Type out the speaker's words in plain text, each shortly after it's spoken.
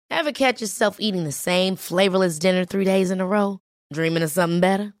Ever catch yourself eating the same flavorless dinner 3 days in a row? Dreaming of something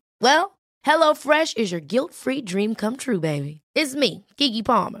better? Well, HelloFresh is your guilt-free dream come true, baby. It's me, Keke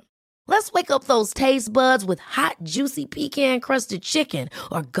Palmer. Let's wake up those taste buds with hot, juicy pecan-crusted chicken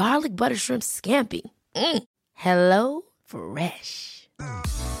or garlic butter shrimp scampi. Hello Fresh.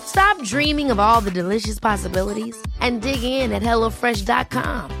 Stop dreaming of all the delicious possibilities and dig in at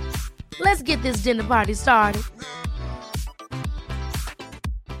HelloFresh.com. Let's get this dinner party started.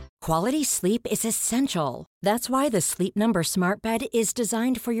 Quality sleep is essential. That's why the Sleep Number Smart Bed is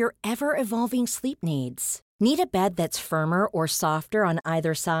designed for your ever-evolving sleep needs. Need a bed that's firmer or softer on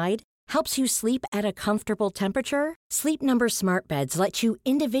either side? Helps you sleep at a comfortable temperature? Sleep Number Smart Beds let you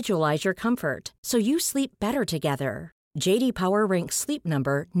individualize your comfort, so you sleep better together. J.D. Power ranks Sleep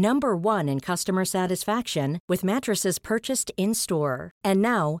Number number 1 in customer satisfaction with mattresses purchased in-store. And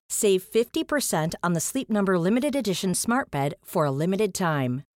now, save 50% on the Sleep Number Limited Edition Smart Bed for a limited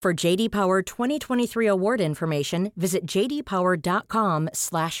time. For J.D. Power 2023 award information, visit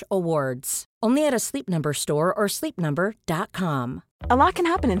jdpower.com/awards. Only at a Sleep Number store or sleepnumber.com. A lot can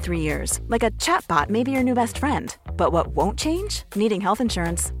happen in 3 years, like a chatbot may be your new best friend. But what won't change? Needing health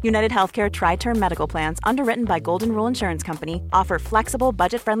insurance. United Healthcare Tri-Term Medical Plans, underwritten by Golden Rule Insurance Company, offer flexible,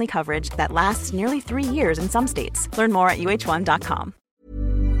 budget-friendly coverage that lasts nearly 3 years in some states. Learn more at uh1.com.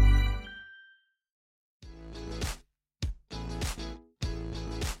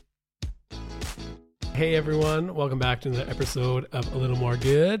 Hey everyone, welcome back to another episode of A Little More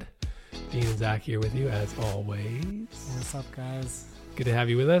Good. Dean and Zach here with you as always. What's up, guys? Good to have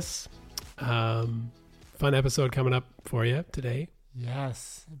you with us. Fun episode coming up for you today.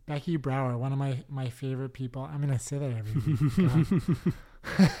 Yes, Becky Brauer, one of my favorite people. I mean, I say that every week,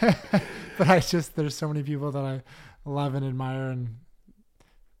 but there's so many people that I love and admire and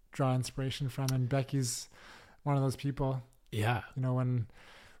draw inspiration from, and Becky's one of those people. Yeah. You know, when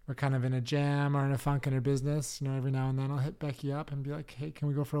we're kind of in a jam or in a funk in her business, you know, every now and then I'll hit Becky up and be like, hey, can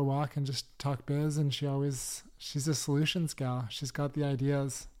we go for a walk and just talk biz? And she's a solutions gal. She's got the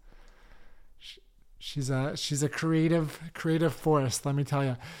ideas. She's a creative force, let me tell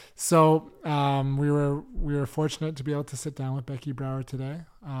you. So we were fortunate to be able to sit down with Becky Brauer today,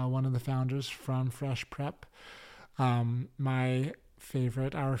 one of the founders from Fresh Prep, our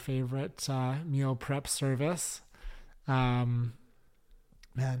favorite meal prep service.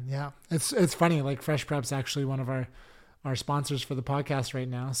 Man, yeah, it's funny. Like, Fresh Prep's actually one of our sponsors for the podcast right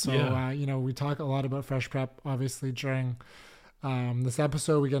now. So, yeah. You know, we talk a lot about Fresh Prep, obviously, during this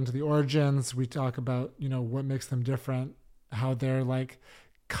episode. We get into the origins. We talk about, you know, what makes them different, how they're like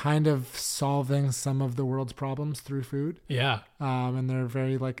kind of solving some of the world's problems through food. Yeah. And they're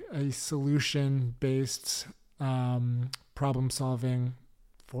very like a solution-based problem-solving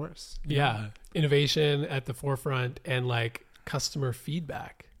force. Yeah. Innovation at the forefront and like customer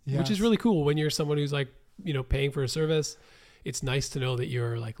feedback, yes. Which is really cool when you're someone who's like, you know, paying for a service. It's nice to know that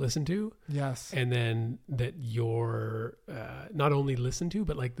you're like listened to. Yes. And then that you're not only listened to,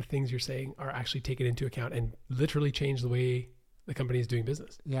 but like the things you're saying are actually taken into account and literally change the way the company is doing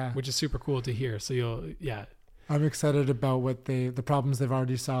business. Yeah. Which is super cool to hear. So I'm excited about what the problems they've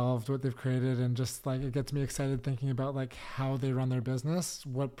already solved, what they've created, and just like it gets me excited thinking about like how they run their business,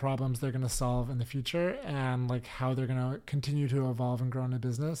 what problems they're going to solve in the future, and like how they're going to continue to evolve and grow in a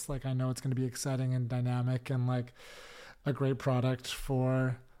business. Like, I know it's going to be exciting and dynamic and like a great product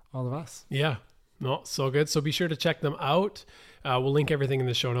for all of us. Yeah. No, so good. So be sure to check them out. We'll link everything in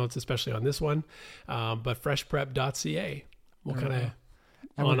the show notes, especially on this one. But freshprep.ca. We'll kind of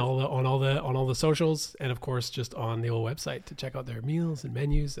on all the socials, and of course just on the old website to check out their meals and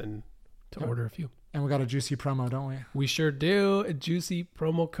menus and to order a few. And we got a juicy promo, don't we? We sure do. A juicy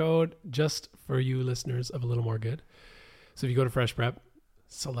promo code just for you listeners of A Little More Good. So if you go to Fresh Prep,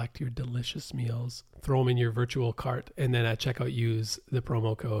 select your delicious meals, throw them in your virtual cart, and then at checkout use the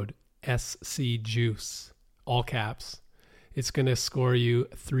promo code SCJUICE, all caps. It's going to score you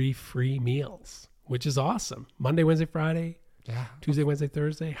 3 free meals, which is awesome. Monday, Wednesday, Friday. Yeah. Tuesday, Wednesday,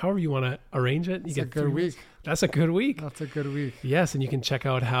 Thursday, however you want to arrange it. That's a good week. That's a good week. That's a good week. Yes. And you can check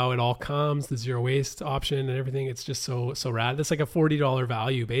out how it all comes, the zero waste option and everything. It's just so rad. That's like a $40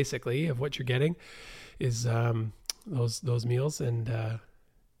 value basically of what you're getting is those meals, and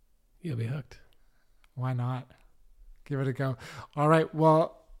you'll be hooked. Why not? Give it a go. All right.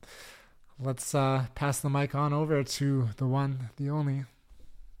 Well, let's pass the mic on over to the one, the only,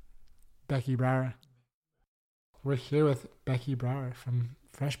 Becky Brauer. We're here with Becky Brauer from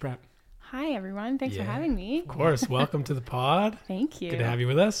Fresh Prep. Hi, everyone. Thanks for having me. Of course. Welcome to the pod. Thank you. Good to have you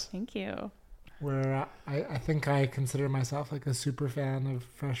with us. Thank you. I think I consider myself like a super fan of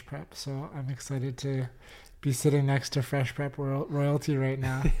Fresh Prep, so I'm excited to be sitting next to Fresh Prep royalty right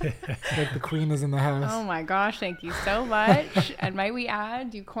now. Like the queen is in the house. Oh my gosh, thank you so much. And might we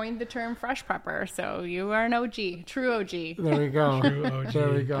add, you coined the term fresh prepper, so you are an OG, true OG. There we go. True OG. There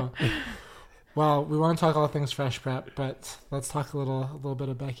we go. Well, we want to talk all things Fresh Prep, but let's talk a little bit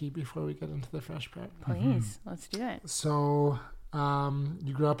of Becky before we get into the Fresh Prep. Please, let's do it. So,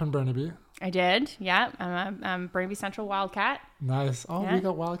 you grew up in Burnaby. I did, yeah. I'm a Burnaby Central Wildcat. Nice. Oh, Yeah. we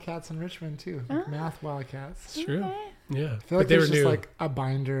got Wildcats in Richmond too. Like math Wildcats. It's true. Yeah. I feel like they there's were just new. like a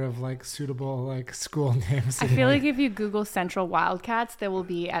binder of like suitable like school names. I feel like if you Google Central Wildcats, there will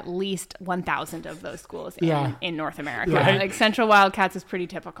be at least 1,000 of those schools in North America. Right. Like Central Wildcats is pretty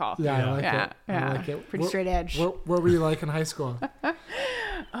typical. Yeah, I like yeah, it. yeah. I like it. Pretty straight edge. What were you like in high school?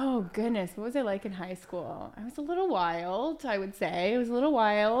 Oh, goodness. What was I like in high school? I was a little wild, I would say. It was a little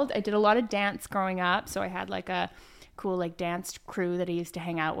wild. I did a lot of dance growing up. So I had like a cool like dance crew that I used to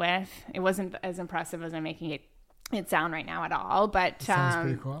hang out with. It wasn't as impressive as I'm making it sound right now at all. But Sounds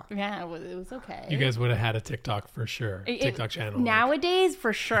pretty cool. yeah, it was okay. You guys would have had a TikTok for sure. TikTok channel. Nowadays,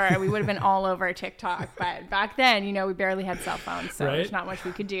 for sure, we would have been all over TikTok. But back then, we barely had cell phones. So Right? there's not much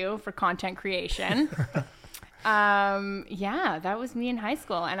we could do for content creation. Yeah, that was me in high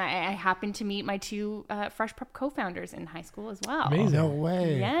school. And I happened to meet my two Fresh Prep co-founders in high school as well. Amazing. No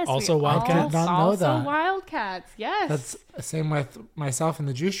way. Yes. Also we Wildcats? I did not know also that. Wildcats, yes. That's the same with myself and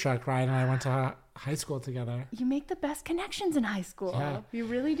the juice truck. Ryan and I went to high school together. You make the best connections in high school. Yeah. You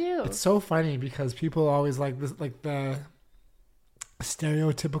really do. It's so funny because people always like this, like the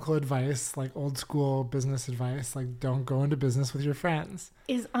stereotypical advice, like old school business advice, like don't go into business with your friends.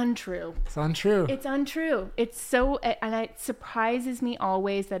 Is untrue. It's untrue. It's untrue. It's so, and it surprises me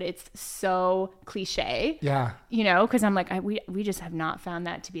always that it's so cliche. Yeah. Because I'm like, we just have not found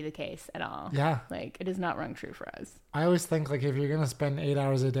that to be the case at all. Yeah. Like it has not rung true for us. I always think like if you're gonna spend 8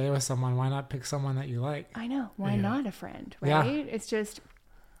 hours a day with someone, why not pick someone that you like? I know. Why not a friend, right? Yeah. It's just,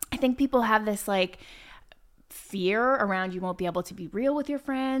 I think people have this like fear around you won't be able to be real with your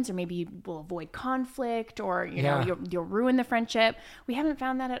friends, or maybe you will avoid conflict, or you'll ruin the friendship. We haven't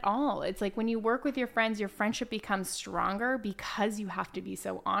found that at all. It's like when you work with your friends, your friendship becomes stronger because you have to be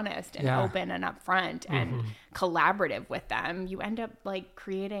so honest and open and upfront and collaborative with them. You end up like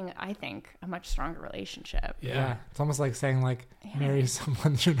creating, I think, a much stronger relationship. Yeah. It's almost like saying like marry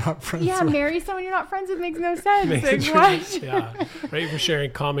someone you're not friends Yeah, with. marry someone you're not friends with makes no sense. Makes Like, sense. what? Yeah. Right. We're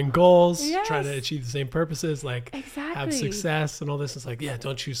sharing common goals, Yes. trying to achieve the same purposes, like have Exactly. success and all this. It's like,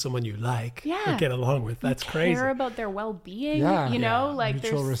 don't choose someone you like Yeah. or get along with. That's crazy. Care about their well-being. Yeah. Like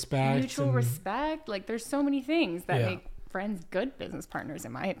Mutual there's respect mutual and- respect. Like there's so many things that Yeah. make friends good business partners,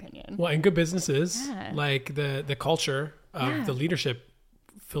 in my opinion. Well, in good businesses, Yeah. like the culture of Yeah. the leadership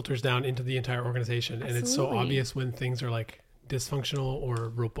filters down into the entire organization. And it's so Absolutely. obvious when things are like dysfunctional or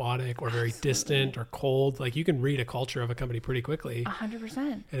robotic or very distant or cold. Like you can read a culture of a company pretty quickly. 100%.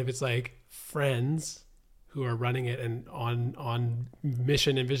 And if it's like friends who are running it and on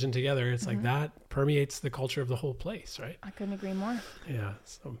mission and vision together, it's like that permeates the culture of the whole place, right? I couldn't agree more. Yeah.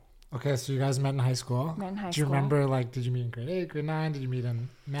 So Okay, so you guys met in high school. Met in high Do you school. remember, like, did you meet in grade 8, grade 9? Did you meet in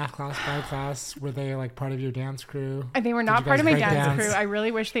math class, bio class? Were they, like, part of your dance crew? They were Did not you part of guys my break dance dance? crew. I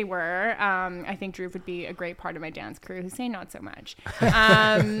really wish they were. I think Drew would be a great part of my dance crew. Hussein, not so much.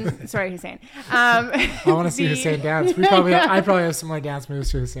 Sorry, Hussein. I want to see Hussein dance. I probably have similar dance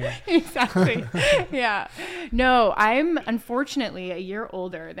moves to Hussein. Exactly. Yeah. No, I'm unfortunately a year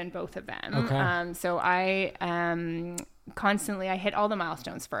older than both of them. Okay. So I constantly, I hit all the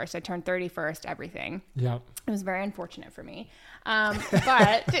milestones first. I turned 30 first, everything. Yep. It was very unfortunate for me.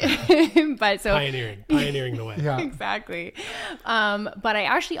 But so pioneering the way. Yeah. exactly. But I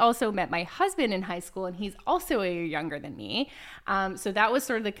actually also met my husband in high school, and he's also a year younger than me. So that was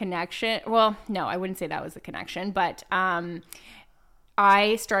sort of the connection. Well, no, I wouldn't say that was the connection, but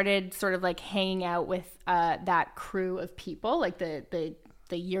I started sort of like hanging out with that crew of people, like the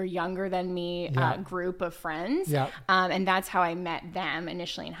year younger than me group of friends. Yeah. And that's how I met them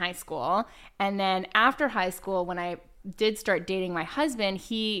initially in high school. And then after high school, when I did start dating my husband,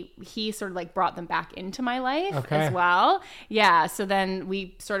 he sort of like brought them back into my life as well. Yeah. So then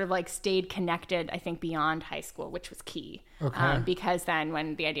we sort of like stayed connected, I think, beyond high school, which was key. Okay. Because then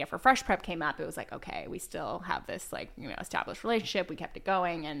when the idea for Fresh Prep came up, it was like, okay, we still have this like, established relationship. We kept it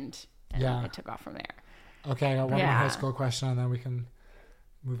going and it took off from there. Okay, I got one more Yeah. high school question, and then we can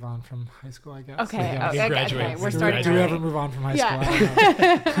move on from high school, I guess. Okay. Yeah. You graduate. Okay. We're You starting. Do we graduate. ever move on from high Yeah. school? I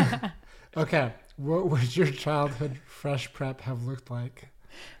don't know. Okay. What would your childhood Fresh Prep have looked like?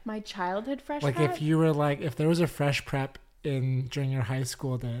 My childhood Fresh Like Prep? if you were like, if there was a Fresh Prep during your high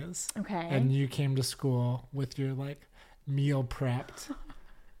school days, Okay. and you came to school with your like meal prepped,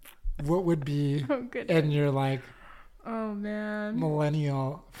 what would be goodness. in your like Oh man.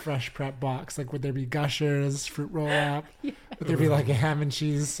 millennial fresh prep box? Like, would there be Gushers, fruit roll up? Yes. Would there be like a ham and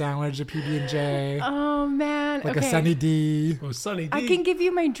cheese sandwich, a PB&J? Oh man. Like a Sunny D? Oh, Sunny D. I can give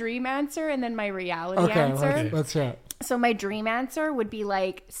you my dream answer and then my reality answer. Okay, let's hear it. So my dream answer would be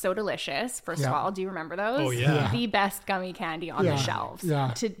like So Delicious. First of all, do you remember those? Oh yeah. The best gummy candy on the shelves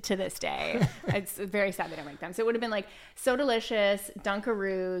to this day. It's very sad they don't make them. So it would have been like So Delicious,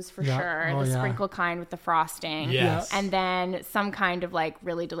 Dunkaroos for sure, the sprinkle kind with the frosting. Yes. And then some kind of like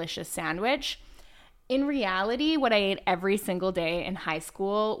really delicious sandwich. In reality, what I ate every single day in high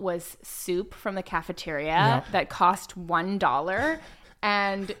school was soup from the cafeteria that cost $1.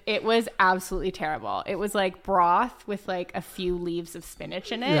 And it was absolutely terrible. It was like broth with like a few leaves of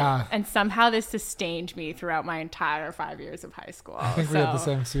spinach in it. Yeah. And somehow this sustained me throughout my entire 5 years of high school. I think we had the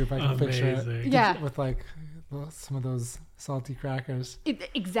same soup. I can picture it. Yeah. With like some of those salty crackers.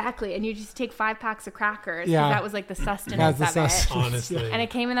 Exactly. And you just take 5 packs of crackers. Yeah. That was like the sustenance of it. Honestly. And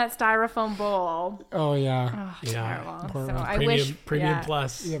it came in that styrofoam bowl. Oh, yeah. Oh, terrible. So I wish. Premium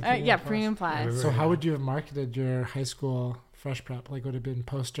plus. Premium plus. So how would you have marketed your high school fresh prep? Like, would it have been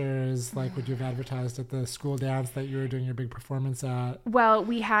posters? Like, would you have advertised at the school dance that you were doing your big performance at? Well,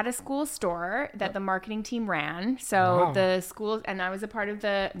 we had a school store that the marketing team ran. So the school, and I was a part of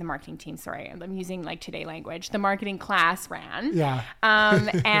the marketing team. Sorry, I'm using like today language. The marketing class ran. Yeah.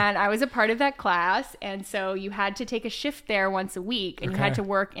 And I was a part of that class. And so you had to take a shift there once a week, and you had to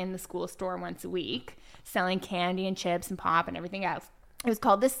work in the school store once a week, selling candy and chips and pop and everything else. It was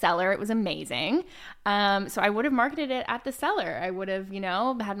called The Cellar. It was amazing. So I would have marketed it at The Cellar. I would have,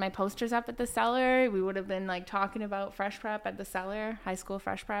 had my posters up at The Cellar. We would have been like talking about fresh prep at The Cellar, high school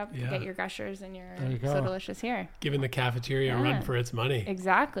fresh prep. Yeah. Get your Gushers and your So Delicious here. Giving the cafeteria a run for its money.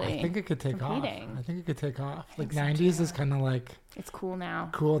 Exactly. I think it could take off. I think it could take off. Like 90s is kind of like... It's cool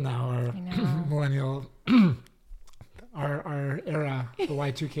now. Or millennial... our era, the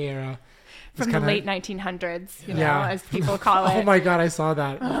Y2K era. From the late 1900s, as people call it. Oh my God, I saw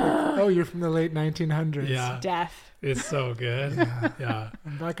that. Like, you're from the late 1900s. Yeah. Death. It's so good. Yeah.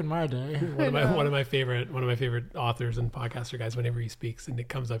 And back in my day. One of my favorite authors and podcaster guys, whenever he speaks and it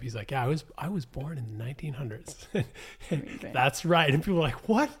comes up, he's like, yeah, I was born in the 1900s. That's right. And people are like,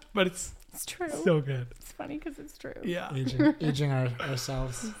 what? But it's true. So good. It's funny because it's true. Yeah. Aging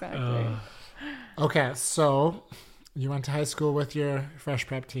ourselves. Exactly. Okay, so you went to high school with your fresh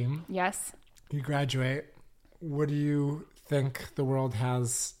prep team. Yes. You graduate. What do you think the world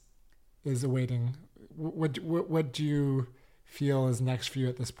is awaiting? What do you feel is next for you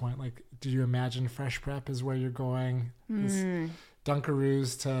at this point? Like, do you imagine fresh prep is where you're going?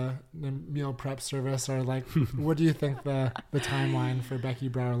 Dunkaroos to the meal prep service, or like, what do you think the timeline for Becky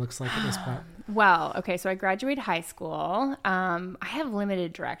Brauer looks like at this point? Well, okay, so I graduated high school. I have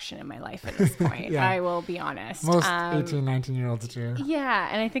limited direction in my life at this point. I will be honest. Most 18, 19-year-olds do. Yeah,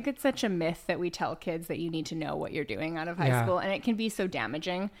 and I think it's such a myth that we tell kids that you need to know what you're doing out of high school, and it can be so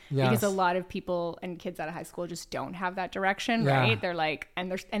damaging because a lot of people and kids out of high school just don't have that direction, right? They're like,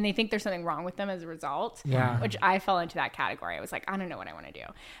 and they think there's something wrong with them as a result, which I fell into that category. I was like, I don't know what I want to do.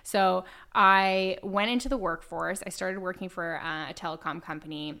 So I went into the workforce. I started working for a telecom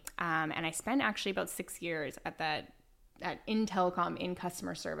company, and I spent actually about 6 years in telecom, in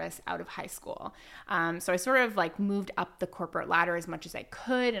customer service out of high school. So I sort of like moved up the corporate ladder as much as I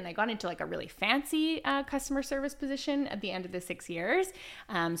could. And I got into like a really fancy customer service position at the end of the 6 years.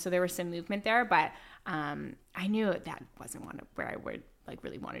 So there was some movement there, but I knew that wasn't where I would like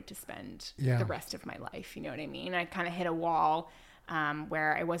really wanted to spend the rest of my life. You know what I mean? I kind of hit a wall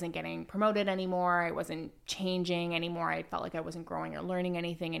where I wasn't getting promoted anymore. I wasn't changing anymore. I felt like I wasn't growing or learning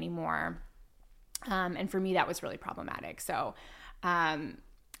anything anymore. And for me, that was really problematic. So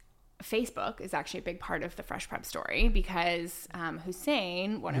Facebook is actually a big part of the Fresh Prep story because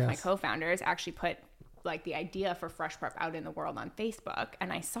Hussein, one of my co-founders, actually put like the idea for Fresh Prep out in the world on Facebook,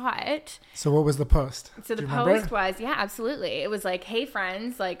 and I saw it. So what was the post? So the post was, absolutely. It was like, hey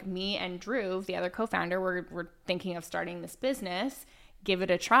friends, like me and Drew, the other co-founder, we're thinking of starting this business. Give it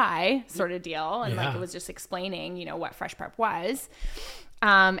a try, sort of deal. And like it was just explaining, what Fresh Prep was.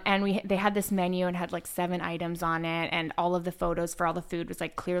 And they had this menu and had like 7 items on it, and all of the photos for all the food was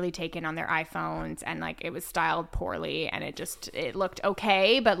like clearly taken on their iPhones, and like it was styled poorly, and it looked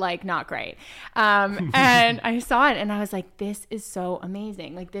okay, but like not great. And I saw it and I was like, this is so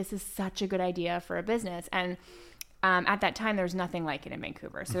amazing. Like this is such a good idea for a business. And at that time, there was nothing like it in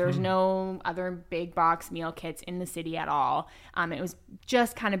Vancouver. So there was no other big box meal kits in the city at all. It was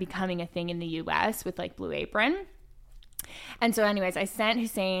just kind of becoming a thing in the US with like Blue Apron. And so anyways, I sent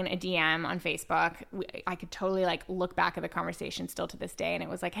Hussein a DM on Facebook. I could totally like look back at the conversation still to this day. And it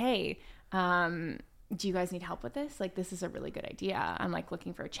was like, hey, do you guys need help with this? Like, this is a really good idea. I'm like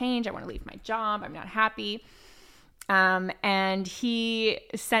looking for a change. I want to leave my job. I'm not happy. And he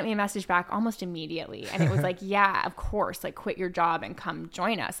sent me a message back almost immediately. And it was like, yeah, of course, like quit your job and come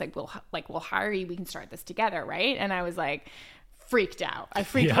join us. We'll hire you. We can start this together. Right. And I was like, freaked out. I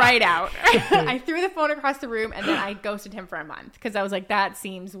freaked right out. I threw the phone across the room and then I ghosted him for a month because I was like, that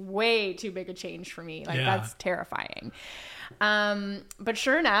seems way too big a change for me. Like that's terrifying. But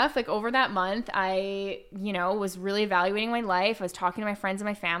sure enough, like over that month, I, was really evaluating my life. I was talking to my friends and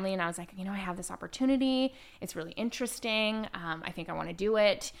my family and I was like, I have this opportunity. It's really interesting. I think I want to do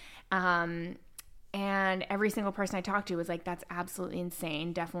it. And every single person I talked to was like, that's absolutely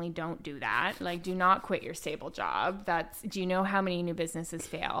insane. Definitely don't do that. Like, do not quit your stable job. Do you know how many new businesses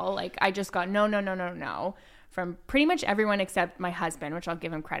fail? Like, I just got no from pretty much everyone except my husband, which I'll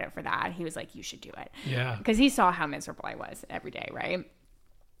give him credit for that. He was like, you should do it. Yeah. Because he saw how miserable I was every day, right?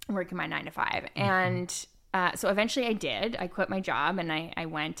 Working my 9 to 5. Mm-hmm. And so eventually I did. I quit my job and I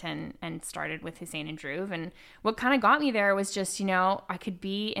went and started with Hussein and Dhruv. And what kind of got me there was just, I could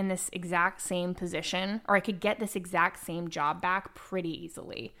be in this exact same position or I could get this exact same job back pretty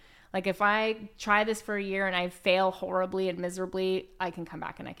easily. Like if I try this for a year and I fail horribly and miserably, I can come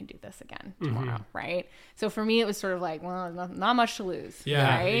back and I can do this again tomorrow, right? So for me, it was sort of like, well, not much to lose.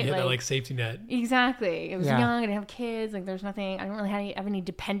 Yeah, right? You had that safety net. Exactly. It was young, I didn't have kids. Like there's nothing, I don't really have any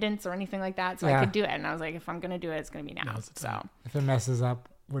dependents or anything like that. So I could do it. And I was like, if I'm going to do it, it's going to be now. So if it messes up,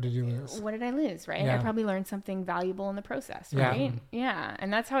 what did you lose? What did I lose, right? I probably learned something valuable in the process, right? Yeah.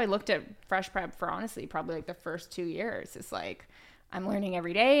 And that's how I looked at Fresh Prep for honestly, probably like the first 2 years. It's like, I'm learning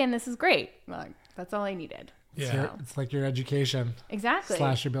every day and this is great. Like, that's all I needed. Yeah. So, it's like your education. Exactly.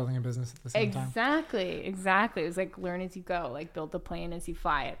 / you're building a business at the same time. Exactly. It was like learn as you go, like build the plane as you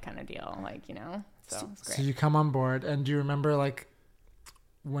fly it kind of deal. Like, so it's great. So you come on board and do you remember like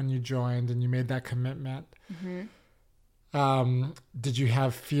when you joined and you made that commitment, did you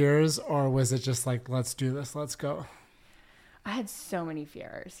have fears or was it just like, let's do this, let's go? I had so many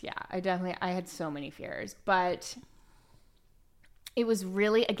fears. Yeah, I had so many fears, but it was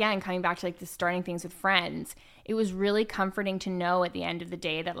really, again, coming back to like the starting things with friends, it was really comforting to know at the end of the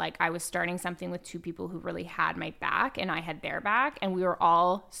day that like I was starting something with 2 people who really had my back and I had their back and we were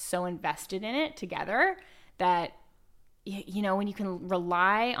all so invested in it together that, when you can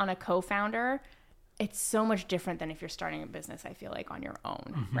rely on a co-founder, it's so much different than if you're starting a business, I feel like, on your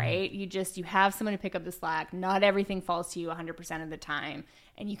own, right? You have someone to pick up the slack. Not everything falls to you 100% of the time.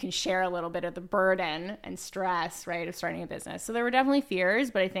 And you can share a little bit of the burden and stress, right, of starting a business. So there were definitely fears,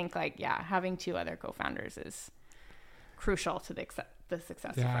 but I think having 2 other co-founders is crucial to the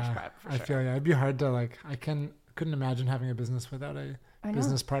success of Fresh Prep, for sure. I feel it'd be hard to I couldn't imagine having a business without a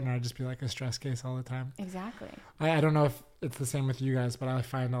business partner. I'd just be like a stress case all the time. Exactly. I don't know if it's the same with you guys, but I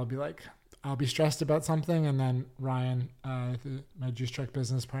find I'll be stressed about something and then Ryan, my Juice Truck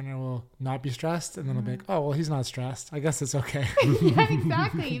business partner, will not be stressed and then I'll be like, oh, well, he's not stressed. I guess it's okay. Yeah,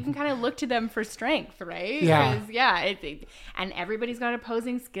 exactly. You can kind of look to them for strength, right? Yeah. And everybody's got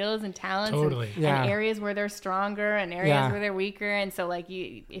opposing skills and talents and areas where they're stronger and areas where they're weaker. And so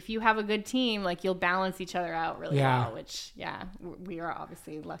if you have a good team, like you'll balance each other out really well, which, we are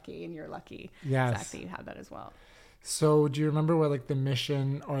obviously lucky and you're lucky. Yes. Exactly. You have that as well. So do you remember what like the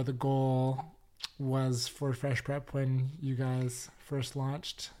mission or the goal was for Fresh Prep when you guys first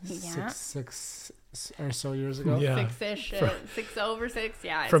launched 6 or so years ago? Yeah. 6-ish, 6 over 6.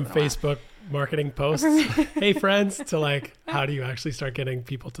 Yeah. From Facebook marketing posts, hey friends, to like, how do you actually start getting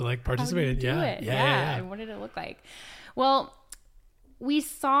people to like participate? Yeah. And what did it look like? Well, we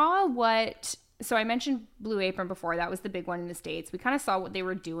saw so I mentioned Blue Apron before. That was the big one in the States. We kind of saw what they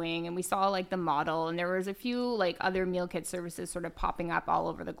were doing and we saw like the model and there was a few like other meal kit services sort of popping up all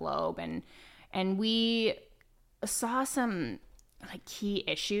over the globe. And we saw some like key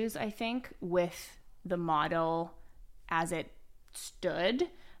issues, I think, with the model as it stood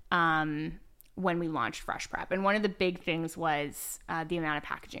when we launched Fresh Prep. And one of the big things was the amount of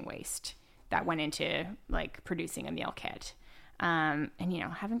packaging waste that went into like producing a meal kit. And,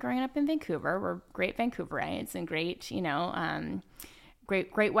 having grown up in Vancouver, we're great Vancouverites and great,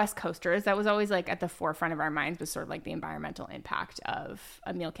 great West Coasters. That was always like at the forefront of our minds was sort of like the environmental impact of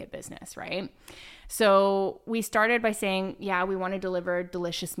a meal kit business, right? So we started by saying, we want to deliver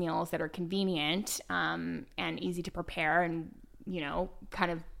delicious meals that are convenient and easy to prepare and,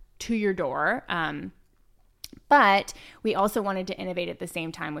 kind of to your door. But we also wanted to innovate at the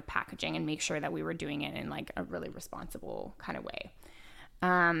same time with packaging and make sure that we were doing it in like a really responsible kind of way.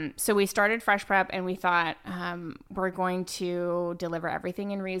 So we started Fresh Prep and we thought we're going to deliver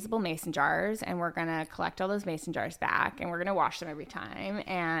everything in reusable mason jars, and we're going to collect all those mason jars back, and we're going to wash them every time.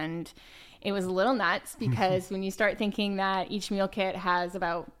 And it was a little nuts because when you start thinking that each meal kit has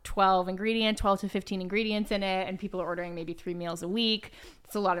about 12 to 15 ingredients in it, and people are ordering maybe 3 meals a week,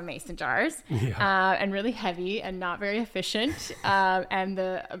 it's a lot of mason jars, and really heavy and not very efficient. And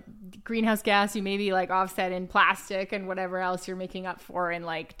the greenhouse gas, you maybe like offset in plastic and whatever else you're making up for in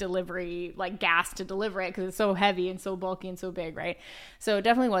like delivery, like gas to deliver it because it's so heavy and so bulky and so big, right? So it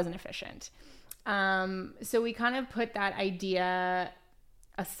definitely wasn't efficient. So we kind of put that idea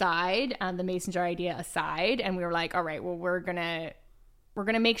aside, the mason jar idea aside, and we were like, all right, well, we're gonna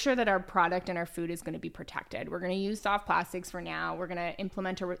make sure that our product and our food is going to be protected. We're going to use soft plastics for now. We're going to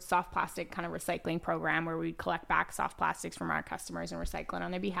implement a soft plastic kind of recycling program where we collect back soft plastics from our customers and recycle it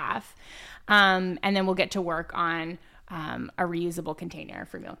on their behalf. And then we'll get to work on a reusable container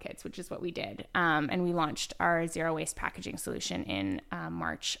for meal kits, which is what we did. And we launched our zero waste packaging solution in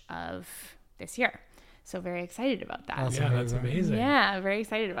March of this year. So very excited about that. That's amazing. Yeah, very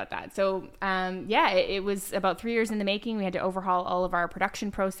excited about that. So it was about 3 years in the making. We had to overhaul all of our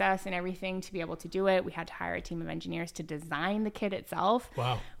production process and everything to be able to do it. We had to hire a team of engineers to design the kit itself,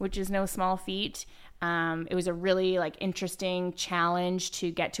 which is no small feat. It was a really interesting challenge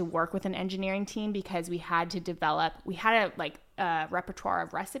to get to work with an engineering team because we had a repertoire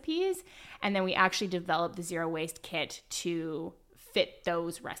of recipes, and then we actually developed the zero waste kit to fit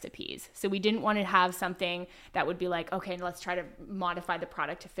those recipes. So we didn't want to have something that would be like, okay, let's try to modify the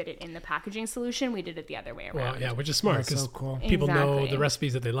product to fit it in the packaging solution. We did it the other way around. Which is smart because people know the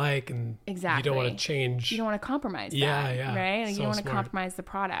recipes that they like, and you don't want to change. You don't want to compromise that, right? You don't want to compromise the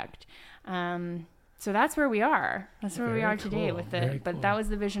product. So that's where we are. That's where we are today with it. But that was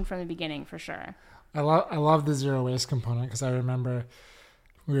the vision from the beginning for sure. I love the zero waste component because I remember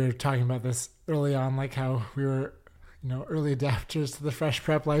we were talking about this early on, like how we were early adapters to the Fresh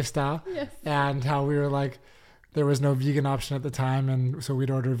Prep lifestyle, and how we were like, there was no vegan option at the time, and so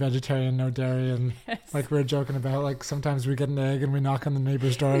we'd order vegetarian, no dairy, and like we were joking about, like sometimes we get an egg and we knock on the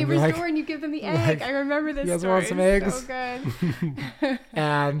neighbor's door and you give them the egg. I remember this. You guys story. want some eggs? So good.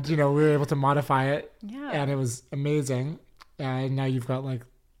 And we were able to modify it, and it was amazing. And now you've got like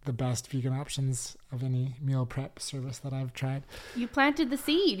the best vegan options of any meal prep service that I've tried. You planted the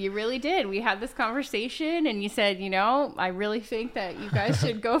seed. You really did. We had this conversation and you said, I really think that you guys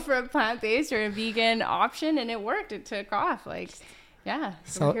should go for a plant-based or a vegan option, and it worked. It took off.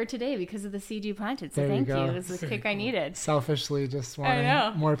 So we're here today because of the seed you planted. So thank you. It was the kick I needed. Selfishly just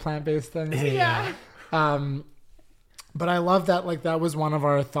wanting more plant-based things. Yeah. But I love that, that was one of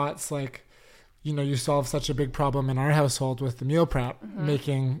our thoughts, you solve such a big problem in our household with the meal prep,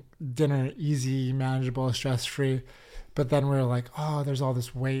 making dinner easy, manageable, stress-free. But then we were like, oh, there's all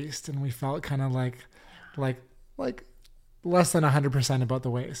this waste. And we felt kind of like less than 100% about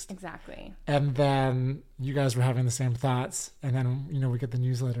the waste. Exactly. And then you guys were having the same thoughts. And then, we get the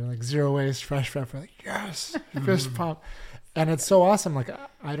newsletter, zero waste, Fresh Prep. We're like, yes, fist pump. And it's so awesome.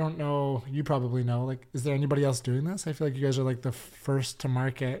 I don't know, you probably know, is there anybody else doing this? I feel like you guys are the first to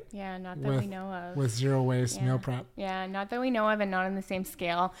market. Yeah, not that we know of. With zero waste meal prep. Yeah, not that we know of, and not on the same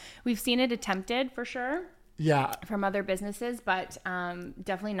scale. We've seen it attempted for sure. Yeah. From other businesses, but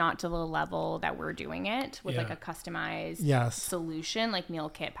definitely not to the level that we're doing it with a customized solution, like meal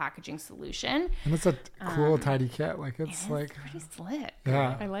kit packaging solution. And it's a cool, tidy kit. It's pretty slick.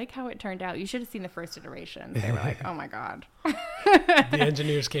 Yeah. I like how it turned out. You should have seen the first iteration. They were like, oh my God. The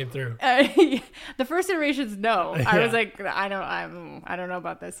engineers came through. The first iterations, no. I was like, I don't know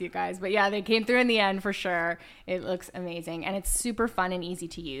about this, you guys. But yeah, they came through in the end for sure. It looks amazing. And it's super fun and easy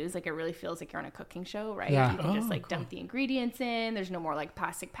to use. It really feels like you're on a cooking show, right? Yeah. You can just dump the ingredients in. There's no more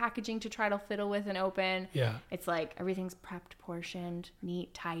plastic packaging to try to fiddle with and open. Yeah. It's everything's prepped, portioned,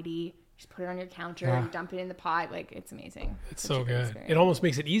 neat, tidy. Just put it on your counter and dump it in the pot. It's amazing. It's so good. Experience. It almost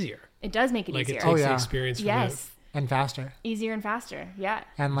makes it easier. It does make it easier. It takes the experience from yes. And faster. Easier and faster. Yeah.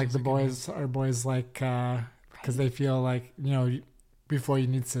 And the boys are because they feel before you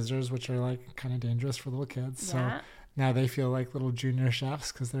need scissors, which are kind of dangerous for little kids. Yeah. So now they feel like little junior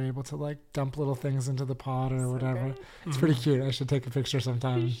chefs because they're able to dump little things into the pot or whatever. Good. It's pretty cute. I should take a picture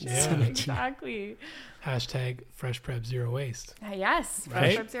sometime. Yeah, exactly. # Fresh Prep Zero Waste. Yes, right?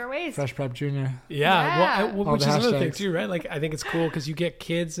 Fresh Prep Zero Waste. Fresh Prep Junior. Yeah. Which is another thing too, right? I think it's cool because you get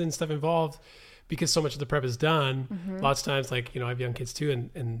kids and stuff involved because so much of the prep is done. Mm-hmm. Lots of times, I have young kids too,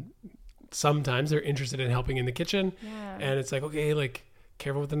 and sometimes they're interested in helping in the kitchen. Yeah. And it's okay,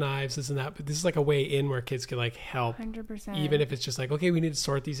 careful with the knives, this and that. But this is like a way in where kids can like help. 100%. Even if it's just like, okay, we need to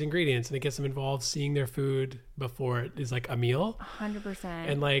sort these ingredients, and it gets them involved seeing their food before it is like a meal. 100%.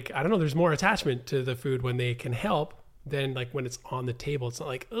 And like, I don't know, there's more attachment to the food when they can help than like when it's on the table. It's not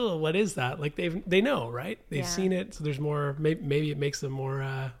like, oh, what is that? Like they know, right? They've seen it. So there's more, maybe it makes them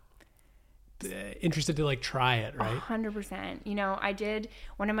more interested to like try it, right? 100%. You know,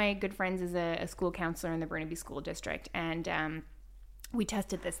 one of my good friends is a school counselor in the Burnaby School District, and we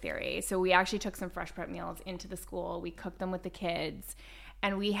tested this theory. So we actually took some fresh prep meals into the school. We cooked them with the kids,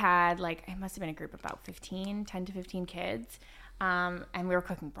 and we had like, it must have been a group of about 10 to 15 kids. And we were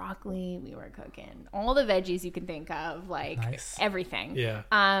cooking broccoli. We were cooking all the veggies you can think of, like everything. Yeah.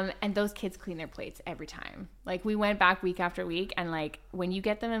 And those kids clean their plates every time. Like we went back week after week, and like when you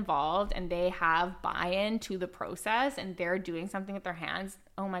get them involved and they have buy-in to the process and they're doing something with their hands,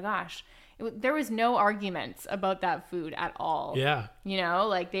 oh my gosh, there was no arguments about that food at all. Yeah. You know,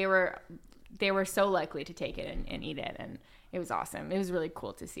 like they were so likely to take it and eat it, and it was awesome. It was really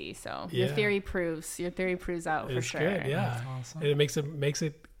cool to see. So your theory proves out for sure. Good, yeah. That's awesome. And it makes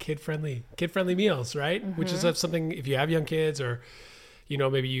it kid friendly meals, right? Mm-hmm. Which is something, if you have young kids, or you know,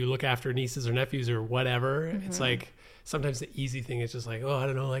 maybe you look after nieces or nephews or whatever, it's like sometimes the easy thing is just like, oh, I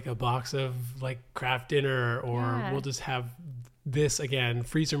don't know, like a box of like Kraft dinner, or we'll just have this again,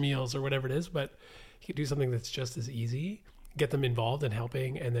 freezer meals or whatever it is. But you could do something that's just as easy, get them involved in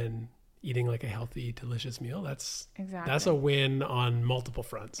helping, and then eating like a healthy, delicious meal. That's a win on multiple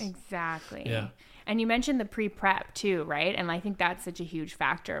fronts. Exactly. Yeah. And you mentioned the pre-prep too, right? And I think that's such a huge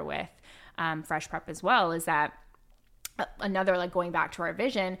factor with fresh prep as well, is that another, like going back to our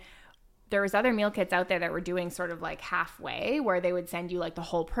vision, there was other meal kits out there that were doing sort of like halfway, where they would send you like the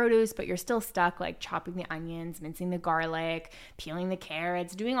whole produce, but you're still stuck like chopping the onions, mincing the garlic, peeling the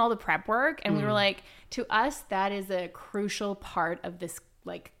carrots, doing all the prep work. And we were like, to us, that is a crucial part of this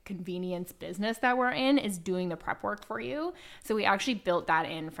like convenience business that we're in, is doing the prep work for you. So we actually built that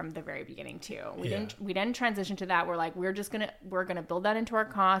in from the very beginning too. We didn't transition to that. We're like, we're gonna build that into our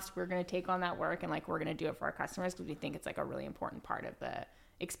cost. We're gonna take on that work, and like we're gonna do it for our customers, because we think it's like a really important part of the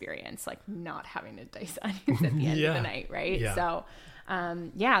experience, like not having to dice onions at the end of the night, right? Yeah. So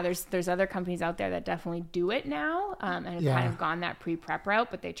there's other companies out there that definitely do it now, and have kind of gone that pre-prep route,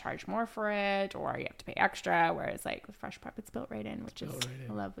 but they charge more for it, or you have to pay extra, whereas like with fresh prep, it's built right in, which is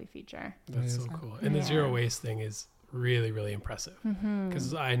a lovely feature. That's so cool. And the zero waste thing is really, really impressive,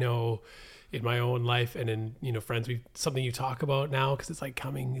 because I know in my own life and in, you know, friends, something you talk about now, because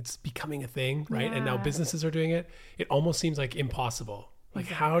it's becoming a thing, right? And now businesses are doing it. It almost seems like impossible. Like,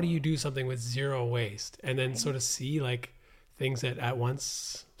 how do you do something with zero waste, and then sort of see like things that at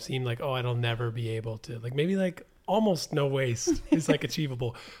once seem like, oh, I'll never be able to, like maybe like almost no waste is like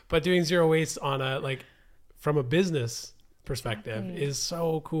achievable, but doing zero waste on a, like from a business perspective is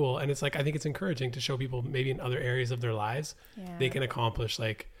so cool. And it's like, I think it's encouraging to show people maybe in other areas of their lives, they can accomplish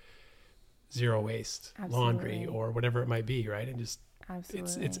like zero waste laundry or whatever it might be. Right. And just,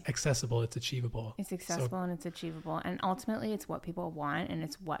 it's accessible, it's achievable. It's accessible and it's achievable. And ultimately it's what people want, and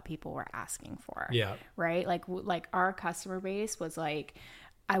it's what people were asking for. Yeah. Right? Like our customer base was like,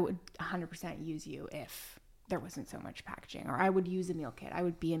 I would 100% use you if there wasn't so much packaging, or I would use a meal kit. I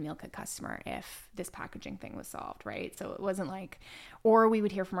would be a meal kit customer if this packaging thing was solved, right? So it wasn't like, or we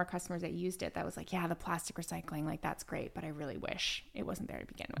would hear from our customers that used it that was like, yeah, the plastic recycling, like that's great, but I really wish it wasn't there to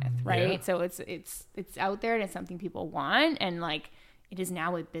begin with, right? Yeah. So it's out there, and it's something people want, and like it is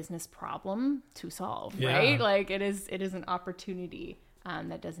now a business problem to solve, right? Like it is an opportunity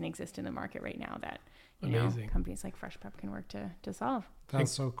that doesn't exist in the market right now that you know, companies like Fresh Prep can work to solve.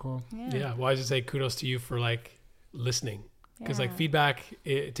 That's so cool. Yeah. Well, I just say kudos to you for like listening, because like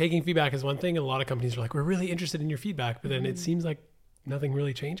taking feedback is one thing. And a lot of companies are like, we're really interested in your feedback, but then it seems like nothing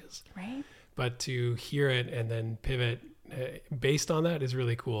really changes. Right. But to hear it and then pivot based on that is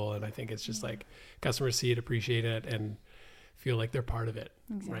really cool. And I think it's just like customers see it, appreciate it, and feel like they're part of it,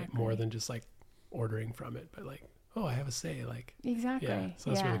 right? More than just like ordering from it, but like, oh, I have a say, like. Exactly. Yeah, so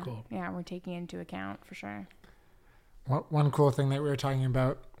that's really cool. Yeah, we're taking into account for sure. One cool thing that we were talking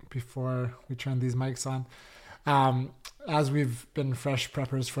about before we turned these mics on, as we've been fresh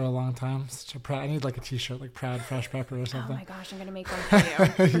preppers for a long time, I need like a t-shirt, like proud fresh prepper or something. Oh my gosh, I'm going to make one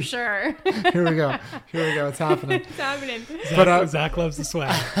for you, for sure. Here we go. It's happening. It's happening. Zach loves the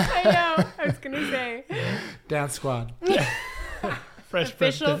swag. I know. I was going to say. Dance squad. Fresh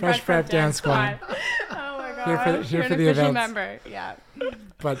prep dance squad. Oh my gosh. Here for the events. Member. Yeah.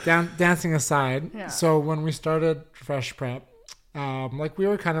 But dancing aside, so when we started Fresh Prep, like we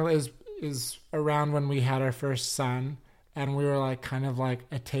were kind of is around when we had our first son, and we were like kind of like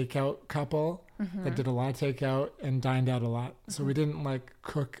a takeout couple. that did a lot of takeout and dined out a lot. So we didn't like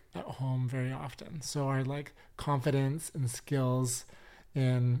cook at home very often. So our like confidence and skills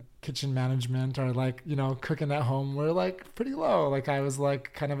in kitchen management or like, you know, cooking at home were like pretty low. Like I was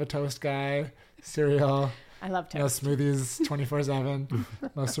like kind of a toast guy, cereal. I love toast. Smoothies 24/7.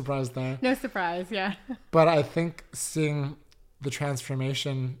 No surprise there. No surprise, yeah. But I think seeing the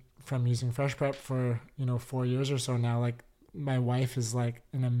transformation from using Fresh Prep for, 4 years or so now, like my wife is like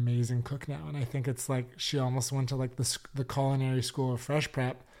an amazing cook now. And I think it's like she almost went to like the culinary school of Fresh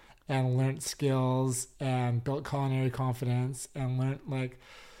Prep and learned skills and built culinary confidence and learned like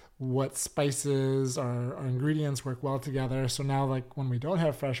what spices or ingredients work well together. So now like when we don't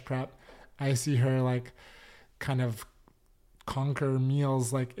have Fresh Prep, I see her like kind of conquer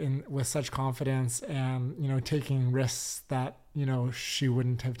meals like with such confidence and, taking risks that, she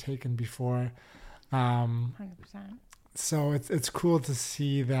wouldn't have taken before. 100%. So it's cool to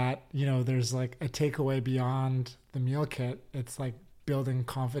see that, there's like a takeaway beyond the meal kit. It's like building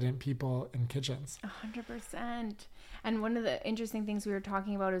confident people in kitchens. 100%. And one of the interesting things we were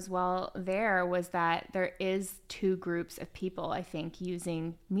talking about as well there was that there is two groups of people, I think,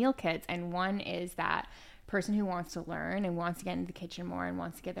 using meal kits. And one is that person who wants to learn and wants to get into the kitchen more and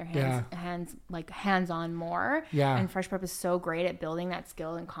wants to get their hands-on more. Yeah. And Fresh Prep is so great at building that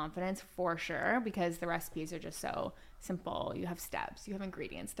skill and confidence for sure, because the recipes are just so simple. You have steps, you have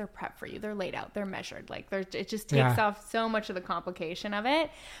ingredients, they're prepped for you, they're laid out, they're measured. Like it just takes off so much of the complication of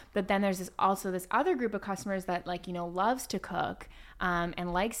it. But then there's also this other group of customers that loves to cook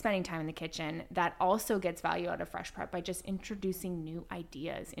and likes spending time in the kitchen, that also gets value out of Fresh Prep by just introducing new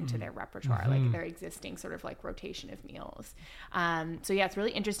ideas into their repertoire, like their existing sort of like rotation of meals. So yeah, it's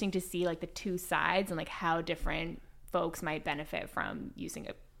really interesting to see like the two sides and like how different folks might benefit from using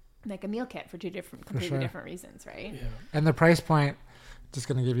a meal kit for two completely different reasons, right? Yeah. And the price point, just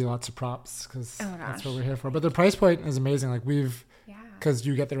going to give you lots of props because that's what we're here for. But the price point is amazing. Like because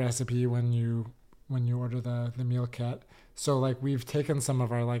you get the recipe when you order the meal kit. So like we've taken some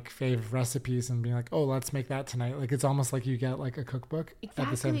of our like fave recipes and being like, oh, let's make that tonight. Like it's almost like you get like a cookbook at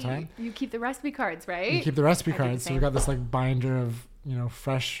the same time. You keep the recipe cards, right? You keep the recipe cards. So we got this like binder of, the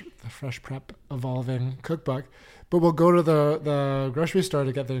Fresh Prep evolving cookbook. But we'll go to the grocery store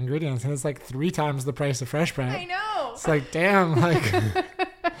to get the ingredients, and it's like 3 times the price of Fresh Prep. I know. It's like, damn, like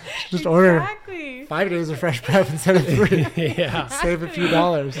just order 5 days of Fresh Prep instead of 3. Yeah. Save a few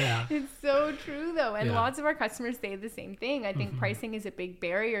dollars. Yeah. It's so true though. And lots of our customers say the same thing. I think pricing is a big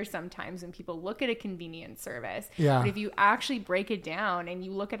barrier sometimes when people look at a convenience service. Yeah. But if you actually break it down and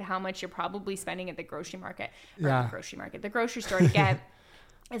you look at how much you're probably spending at the grocery grocery store to get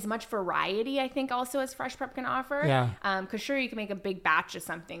as much variety, I think, also as Fresh Prep can offer. Yeah. Because sure, you can make a big batch of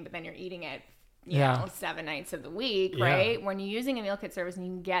something, but then you're eating it, you know, 7 nights of the week, right? When you're using a meal kit service and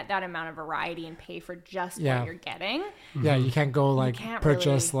you can get that amount of variety and pay for just what you're getting. Yeah, you can't go like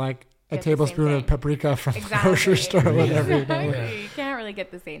purchase like a tablespoon of paprika from the grocery store or whatever. You can't really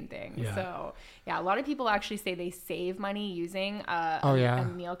get the same thing. Yeah. So yeah, a lot of people actually say they save money using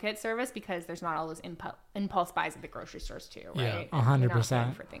a meal kit service because there's not all those impulse buys at the grocery stores too, right?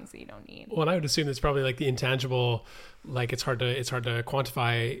 100% for things that you don't need. Well, I would assume it's probably like the intangible, like it's hard to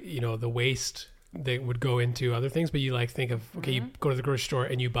quantify, the waste that would go into other things, but you like think of, okay, you go to the grocery store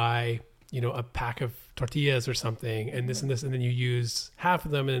and you buy, a pack of tortillas or something and this and this, and then you use half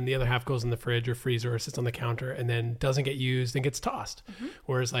of them and then the other half goes in the fridge or freezer or sits on the counter and then doesn't get used and gets tossed.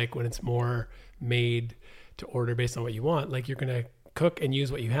 Whereas like when it's more made to order based on what you want, like you're going to cook and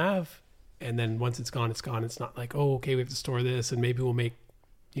use what you have. And then once it's gone, it's gone. It's not like, oh, okay, we have to store this and maybe we'll make,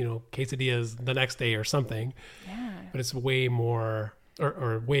 quesadillas the next day or something. Yeah. But it's way more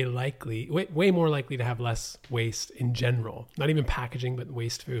or way more likely to have less waste in general. Not even packaging, but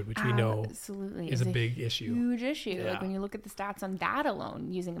waste food, which we know is a big issue. Huge issue. Yeah. Like when you look at the stats on that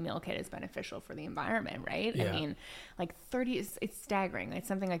alone, using a meal kit is beneficial for the environment, right? Yeah. I mean, like it's staggering. It's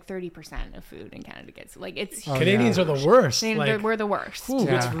something like 30% of food in Canada gets. Like it's Canadians are the worst. We're the worst.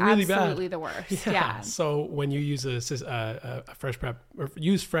 It's really bad. Absolutely the worst. Yeah. So when you use a Fresh Prep or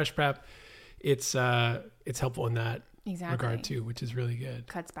use Fresh Prep, it's helpful in that regard too, which is really good.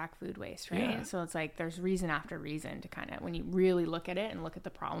 Cuts back food waste, right? Yeah. So it's like there's reason after reason to kind of, when you really look at it and look at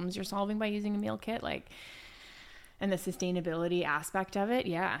the problems you're solving by using a meal kit, like, and the sustainability aspect of it,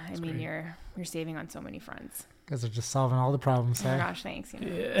 I mean, you're saving on so many fronts. You guys are just solving all the problems. Oh my gosh, thanks.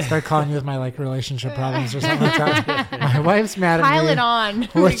 Start calling you with my like relationship problems or something like that. My wife's mad at me. Pile it on.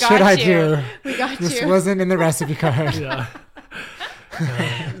 What should I do? We got you. This wasn't in the recipe card. Yeah.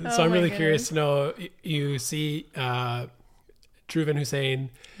 So I'm really curious to know, you see Dhruv and Hussein.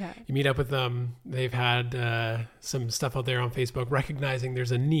 Yeah. You meet up with them. They've had some stuff out there on Facebook recognizing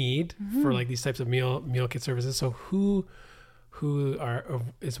there's a need for like these types of meal kit services. So who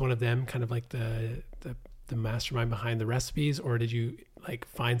is one of them kind of like the mastermind behind the recipes, or did you like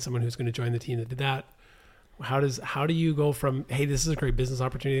find someone who's going to join the team that did that? How do you go from, hey, this is a great business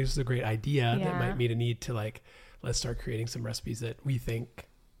opportunity, this is a great idea that might meet a need, to like, let's start creating some recipes that we think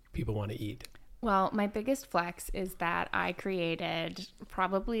people want to eat? Well, my biggest flex is that I created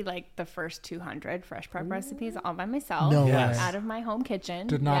probably like the first 200 fresh prep recipes all by myself out of my home kitchen.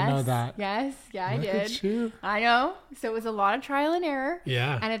 Did not know that. Yes. Yeah, I did. At you. I know. So it was a lot of trial and error.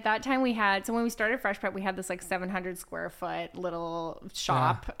 Yeah. And at that time so when we started Fresh Prep, we had this like 700 square foot little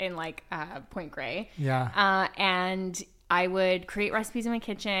shop in like Point Grey. Yeah. And I would create recipes in my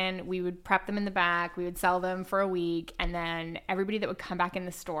kitchen. We would prep them in the back. We would sell them for a week. And then everybody that would come back in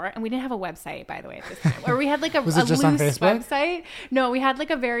the store, and we didn't have a website, by the way, at this time, or we had like a Was it just on loose Facebook? website. No, we had like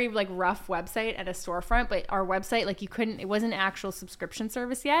a very like rough website at a storefront, but our website, like it wasn't an actual subscription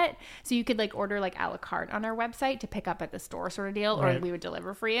service yet. So you could like order like a la carte on our website to pick up at the store sort of deal, or we would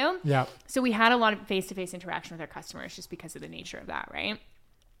deliver for you. Yeah. So we had a lot of face-to-face interaction with our customers just because of the nature of that, right?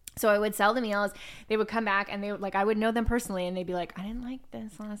 So I would sell the meals. They would come back and they would like, I would know them personally, and they'd be like, I didn't like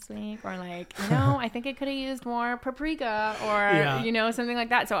this last week, or like, I think it could have used more paprika, or something like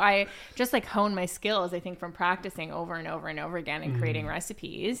that. So I just like honed my skills, I think, from practicing over and over and over again and creating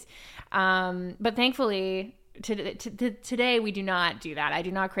recipes. But thankfully, today we do not do that. I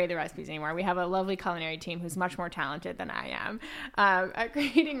do not create the recipes anymore. We have a lovely culinary team who's much more talented than I am at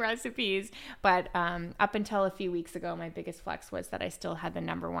creating recipes. But up until a few weeks ago, my biggest flex was that I still had the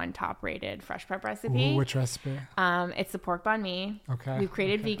 #1 top rated fresh prep recipe. Ooh, which recipe? It's the pork banh mi. Okay. We've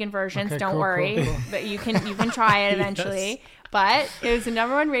created vegan versions. Okay, Don't cool, worry, cool. but you can try it eventually. Yes. But it was the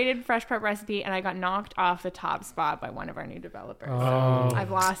 #1 rated fresh prep recipe, and I got knocked off the top spot by one of our new developers. Oh. So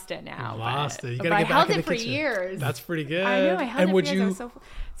I've lost it now. You lost it. You but gotta I get back held in it the for kitchen. years. That's pretty good. I know. I held it for years. I was so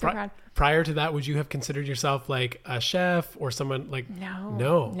proud. Prior to that, would you have considered yourself like a chef or someone like?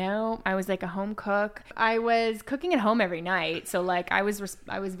 No. I was like a home cook. I was cooking at home every night, so like I was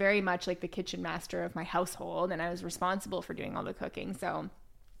very much like the kitchen master of my household, and I was responsible for doing all the cooking. So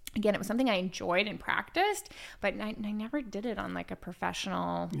again, it was something I enjoyed and practiced, but I never did it on like a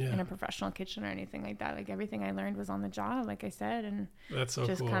professional in a professional kitchen or anything like that. Like everything I learned was on the job, like I said, and that's so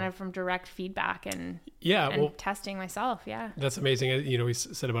just cool. kind of from direct feedback and testing myself. Yeah, that's amazing. We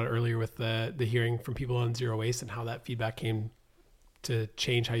said about it earlier with the hearing from people on zero waste and how that feedback came to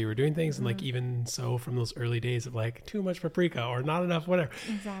change how you were doing things. And like, even so from those early days of like too much paprika or not enough, whatever,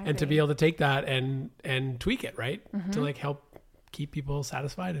 and to be able to take that and tweak it, right. To like help keep people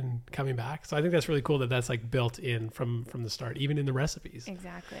satisfied and coming back. So I think that's really cool that that's like built in from the start, even in the recipes.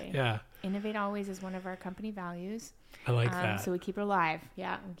 Exactly. Yeah. Innovate always is one of our company values. I like that. So we keep it alive.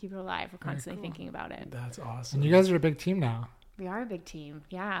 Yeah. We keep it alive. We're constantly thinking about it. That's awesome. And you guys are a big team now. We are a big team.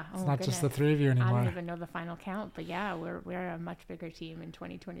 Yeah. It's not just the three of you anymore. I don't even know the final count, but yeah, we're a much bigger team in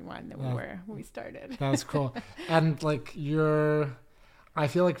 2021 than we were when we started. That's cool. And like I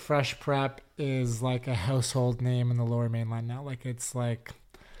feel like Fresh Prep is like a household name in the Lower Mainland now. Like it's like,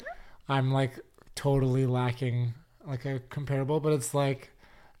 I'm like totally lacking like a comparable, but it's like,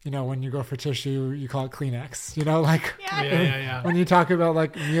 when you go for tissue, you call it Kleenex, like when you talk about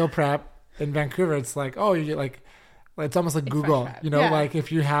like meal prep in Vancouver, it's like, oh, you get like, it's almost like Google, like if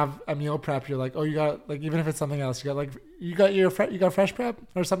you have a meal prep, you're like, oh, you got like, even if it's something else, you got Fresh Prep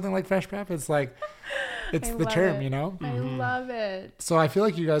or something like Fresh Prep. It's like, it's the term, I love it. So I feel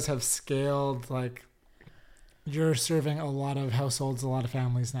like you guys have scaled, like you're serving a lot of households, a lot of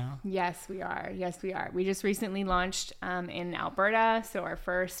families now. Yes, we are. We just recently launched in Alberta. So our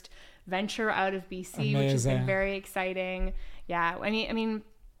first venture out of BC, Amazing. Which has been very exciting. Yeah. I mean,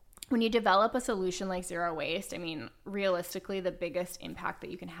 when you develop a solution like zero waste, realistically, the biggest impact that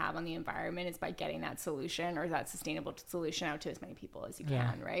you can have on the environment is by getting that solution or that sustainable solution out to as many people as you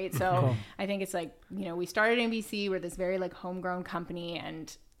can, right? So cool. I think it's like, we started in BC. We're this very like homegrown company,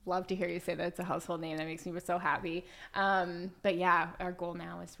 and love to hear you say that it's a household name. That makes me so happy. But yeah, our goal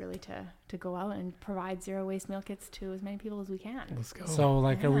now is really to go out and provide zero waste meal kits to as many people as we can. Let's go. So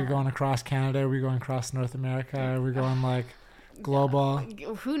like, are we going across Canada? Are we going across North America? Are we going like global?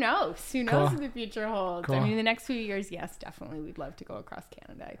 Who knows what the future holds. Cool. The next few years, yes, definitely we'd love to go across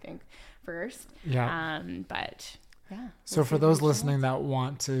Canada, I think, first. But yeah. So for those listening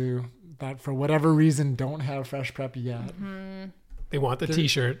that for whatever reason don't have Fresh Prep yet, they want the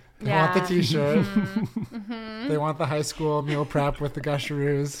t-shirt. They want the t-shirt. They want the high school meal prep with the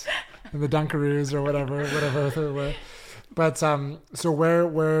gusheroos and the Dunkaroos or whatever they were. But so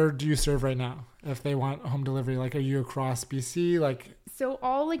where do you serve right now? if they want home delivery? Like, are you across BC? Like, so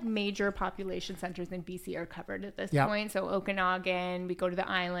all like major population centers in BC are covered at this point. So Okanagan, we go to the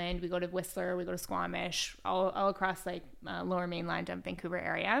island, we go to Whistler, we go to Squamish, all across like Lower Mainland and Vancouver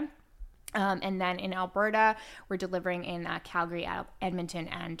area. And then in Alberta, we're delivering in Calgary, Edmonton,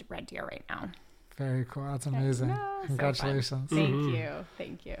 and Red Deer right now. Very cool. That's amazing. Congratulations. So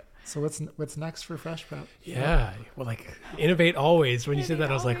Thank you. So what's next for Fresh Prep? Yeah. Well, like innovate always. When you said that,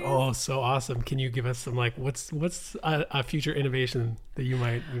 I was like, oh, so awesome. Can you give us some like what's a future innovation that you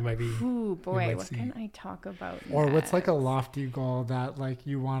might be? Ooh, boy, what can I talk about? Or what's like a lofty goal that like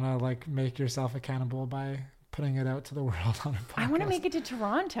you want to like make yourself accountable by putting it out to the world on a podcast? I want to make it to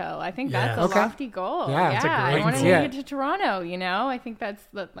Toronto. I think that's a lofty goal. Yeah, it's a great I want to goal. make it to Toronto. You know, I think that's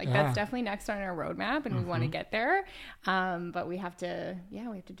that's definitely next on our roadmap, and we want to get there. But we have to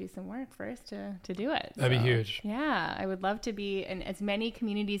do some work first to do it. That'd be huge. Yeah, I would love to be in as many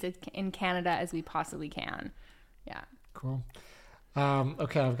communities in Canada as we possibly can. Yeah. Cool.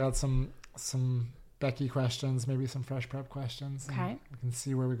 Okay, I've got some Becky questions, maybe some Fresh Prep questions. Okay. We can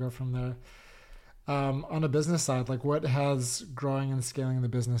see where we go from there. On a business side, like what has growing and scaling the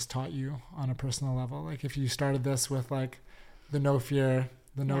business taught you on a personal level? Like if you started this with like the no fear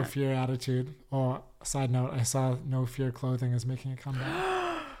attitude. Oh, side note, I saw No Fear clothing is making a comeback.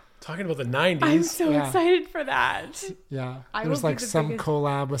 Talking about the 90s. I'm so excited for that. Yeah. There's like some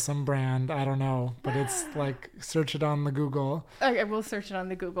collab with some brand. I don't know. But it's like, search it on the Google. Okay, we'll search it on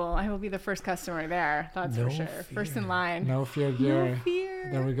the Google. I will be the first customer there. That's for sure. First in line. No Fear gear. No Fear.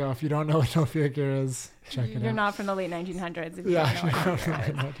 There we go. If you don't know what No Fear gear is, check it out. You're not from the late 1900s. If you don't know what No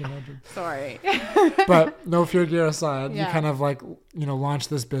Fear is. Sorry. But No Fear gear aside, you kind of like, launched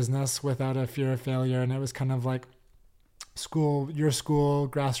this business without a fear of failure. And it was kind of like, your school,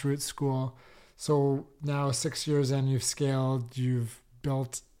 grassroots school. So now 6 years in, you've scaled, you've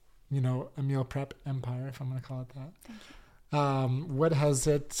built, a meal prep empire, if I'm going to call it that. Thank you. What has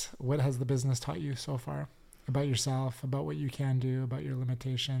the business taught you so far about yourself, about what you can do, about your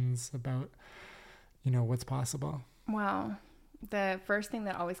limitations, about, what's possible? Wow. The first thing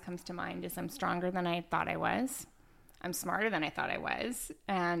that always comes to mind is I'm stronger than I thought I was. I'm smarter than I thought I was,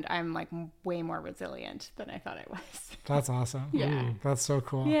 and I'm like way more resilient than I thought I was. That's awesome. Yeah. That's so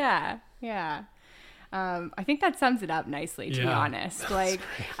cool. Yeah. I think that sums it up nicely, to be honest. Like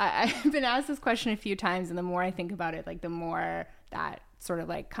I've been asked this question a few times, and the more I think about it, like the more that sort of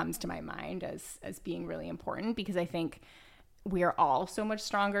like comes to my mind as being really important, because I think we are all so much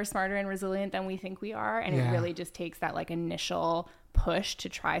stronger, smarter, and resilient than we think we are. And it really just takes that like initial push to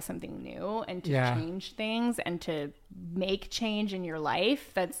try something new and to change things and to make change in your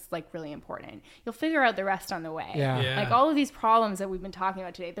life. That's like really important. You'll figure out the rest on the way. Like all of these problems that we've been talking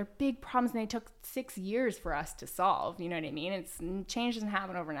about today, they're big problems, and they took 6 years for us to solve. You know what I mean? Change doesn't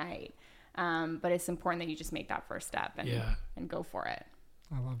happen overnight. But it's important that you just make that first step and go for it.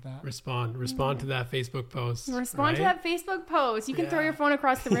 I love that. Respond to that Facebook post. Respond to that Facebook post. You can throw your phone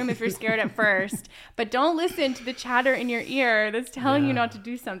across the room if you're scared at first, but don't listen to the chatter in your ear that's telling you not to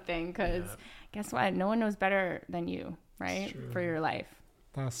do something, because guess what? No one knows better than you, right? For your life.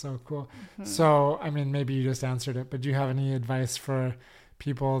 That's so cool. Mm-hmm. So, I mean, maybe you just answered it, but do you have any advice for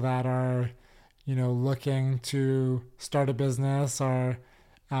people that are, looking to start a business or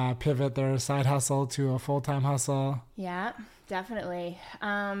pivot their side hustle to a full-time hustle? Yeah, definitely.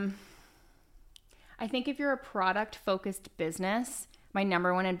 I think if you're a product-focused business, my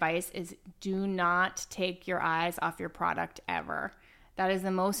number one advice is do not take your eyes off your product ever. That is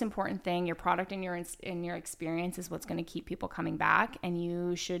the most important thing. Your product and your experience is what's going to keep people coming back, and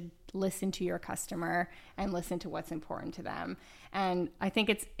you should listen to your customer and listen to what's important to them. And I think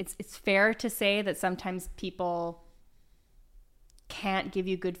it's fair to say that sometimes people can't give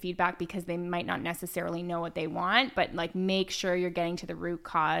you good feedback because they might not necessarily know what they want, but like make sure you're getting to the root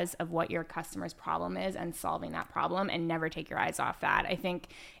cause of what your customer's problem is and solving that problem, and never take your eyes off that. I think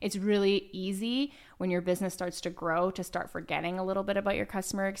it's really easy when your business starts to grow to start forgetting a little bit about your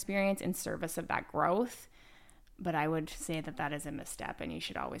customer experience in service of that growth. But I would say that is a misstep, and you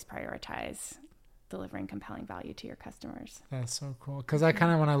should always prioritize delivering compelling value to your customers. That's so cool. Because I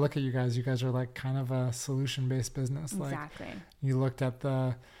kind of, when I look at you guys are like kind of a solution-based business. Exactly. Like you looked at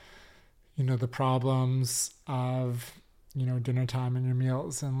the problems of, dinner time and your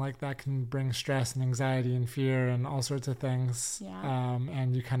meals, and like that can bring stress and anxiety and fear and all sorts of things. Yeah.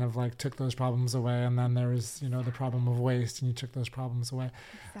 And you kind of like took those problems away. And then there was, the problem of waste, and you took those problems away.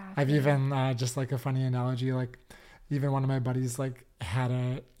 Exactly. I've even, just like a funny analogy, like even one of my buddies like had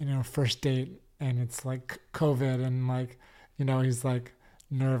a, first date, and it's like COVID, and like, he's like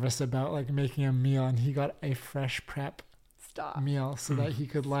nervous about like making a meal, and he got a Fresh Prep meal so that he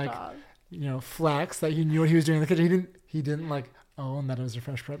could like flex that he knew what he was doing in the kitchen. He didn't like own that it was a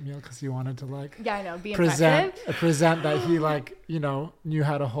fresh prep meal because he wanted to like be present that he like knew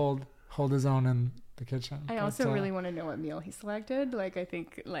how to hold his own in the kitchen. I also really want to know what meal he selected. Like, I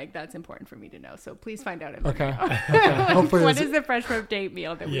think like that's important for me to know. So please find out. Okay. Hopefully, what is the fresh prep date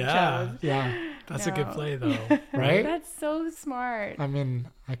meal that we chose? Yeah, that's a good play though, right? That's so smart. I mean,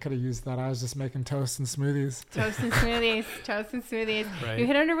 I could have used that. I was just making toast and smoothies. Right. You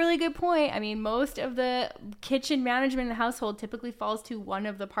hit on a really good point. I mean, most of the kitchen management in the household typically falls to one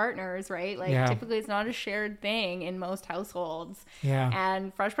of the partners, right? Like typically it's not a shared thing in most households. Yeah.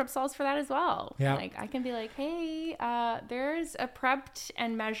 And fresh prep solves for that as well. Yeah. Like I can be like, hey, there's a prepped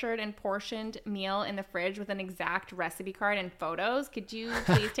and measured and portioned meal in the fridge with an exact recipe card and photos. Could you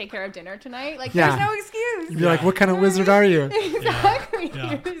please take care of dinner tonight? Like there's no excuse. You'd be like, what kind of wizard are you? Exactly.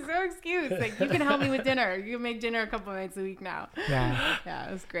 Yeah. There's no excuse. Like, you can help me with dinner. You can make dinner a couple nights a week now. Yeah,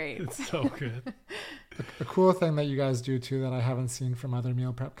 it was great. It's so good. A cool thing that you guys do too that I haven't seen from other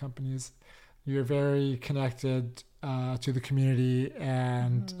meal prep companies, you're very connected to the community,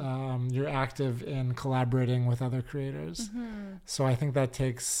 and you're active in collaborating with other creators. So I think that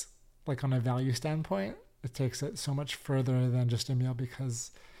takes, like, on a value standpoint, it takes it so much further than just a meal, because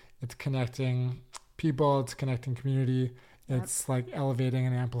it's connecting people, it's connecting community. It's like elevating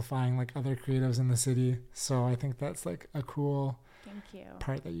and amplifying like other creatives in the city. So I think that's like a cool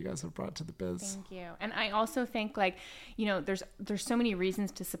part that you guys have brought to the biz. Thank you. And I also think like, there's so many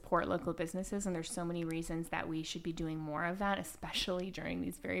reasons to support local businesses, and there's so many reasons that we should be doing more of that, especially during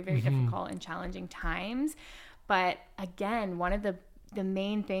these very, very difficult and challenging times. But again, one of the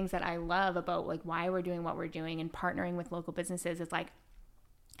main things that I love about like why we're doing what we're doing and partnering with local businesses is like,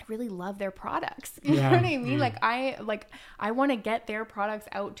 I really love their products. You know what I mean? I want to get their products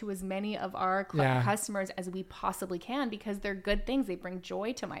out to as many of our customers as we possibly can, because they're good things. They bring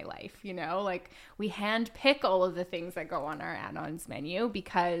joy to my life. Like we hand pick all of the things that go on our add-ons menu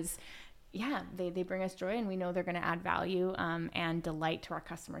because they bring us joy, and we know they're going to add value and delight to our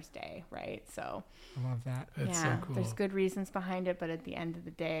customers' day. Right. So I love that. It's so cool. There's good reasons behind it, but at the end of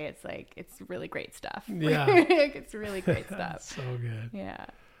the day, it's like, it's really great stuff. Yeah. It's really great stuff. So good. Yeah.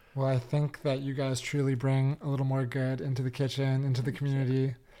 Well, I think that you guys truly bring a little more good into the kitchen, into the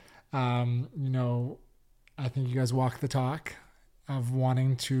community. I think you guys walk the talk of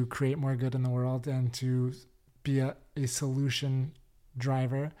wanting to create more good in the world and to be a solution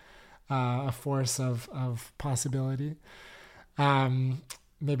driver, a force of possibility.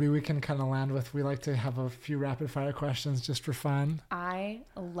 Maybe we can kind of land with, we like to have a few rapid fire questions just for fun. I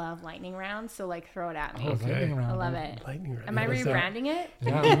love lightning rounds, so like throw it at me. Okay. Lightning round. I love it. Lightning round. Am I rebranding it?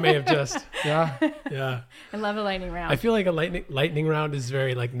 Yeah. You may have just. Yeah. I love a lightning round. I feel like a lightning round is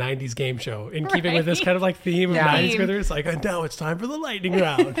very like 90s game show, in keeping with this kind of like theme of 90s where it's like, and now it's time for the lightning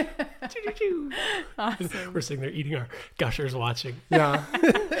round. Awesome. We're sitting there eating our gushers, watching. Yeah.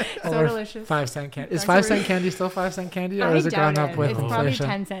 So delicious. 5-cent candy. Is 5-cent candy still 5-cent candy, or has it gone up with it's inflation? It's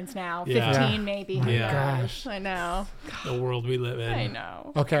probably 10 cents now. 15 maybe. Gosh. I know. The world we live in. I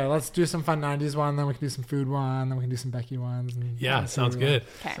know. Okay, let's do some fun 90s one, then we can do some food one, then we can do some Becky ones. Sounds good.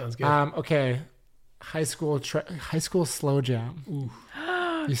 Okay. Sounds good. Okay. High school slow jam. Ooh.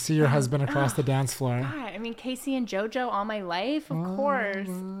 You see your husband across the dance floor. God, I mean, Casey and JoJo, All My Life, of course.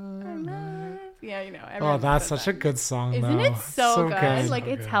 Yeah, Oh, that's such a good song, Isn't though. it so good? Like,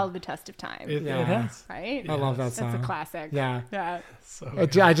 so it's good. held the test of time. It has. Right? I love that song. That's a classic. Yeah. So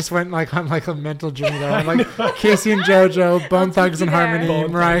I just went like on like a mental journey there. I'm like Casey and JoJo, Bone Thugs and Harmony,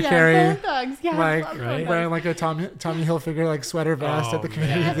 Mariah Carey, Bone Thugs. Yeah, like right? wearing like a Tommy Hilfiger like sweater vest at the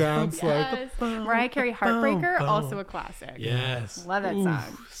community dance. Yes. Mariah Carey, Heartbreaker, also a classic. Yes. Love that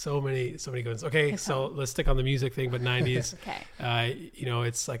song. So many good ones. Okay, so let's stick on the music thing, but 90s. Okay.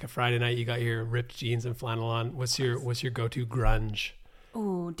 It's like a Friday night. You got your ripped jeans and flannel on. What's your go-to grunge?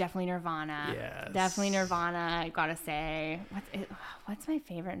 Ooh, definitely Nirvana. Yes. Definitely Nirvana, I gotta say. What's my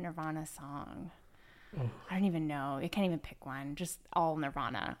favorite Nirvana song? Oh. I don't even know. I can't even pick one. Just all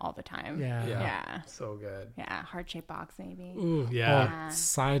Nirvana all the time. Yeah. So good. Yeah. Heart-shaped box, maybe. Ooh, yeah.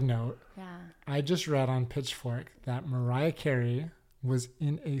 Side note. Yeah. I just read on Pitchfork that Mariah Carey was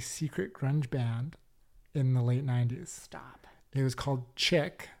in a secret grunge band in the late 90s. Stop. It was called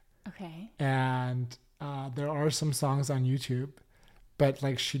Chick. Okay. And there are some songs on YouTube, but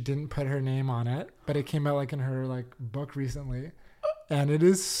like she didn't put her name on it. But it came out like in her like book recently, and it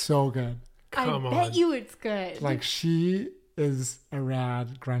is so good. I bet you it's good. Like she is a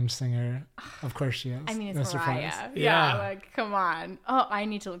rad grunge singer. Of course she is. I mean, it's no Mariah. surprise. Yeah. Like, come on. Oh, I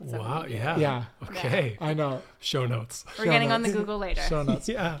need to look this up. Wow. Yeah. Yeah. Okay. I know. Show notes. We're getting on the Google later. Show notes.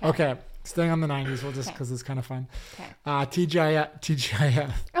 Yeah. Okay. Staying on the 90s, we'll just because it's kind of fun. Okay.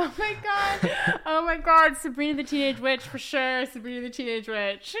 TGIF. Oh my God. Sabrina the Teenage Witch for sure. Sabrina the Teenage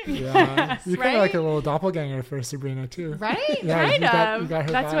Witch. Yeah. Yes, You're kind of like a little doppelganger for Sabrina too. Right? Yeah, kind of. you got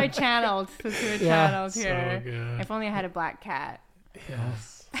her That's vibe. who I channeled. That's who I channeled here. So good. If only I had a black cat.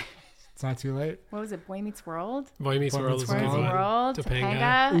 Yes. It's not too late. What was it? Boy Meets World? Boy Meets World is a Boy good Meets one. World.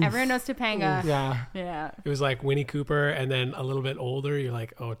 Topanga. Everyone knows Topanga. Yeah. Yeah. It was like Winnie Cooper, and then a little bit older, you're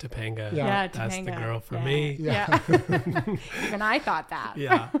like, oh, Topanga. Yeah. That's the Topanga. girl for Yeah. me. Yeah. Even I thought that.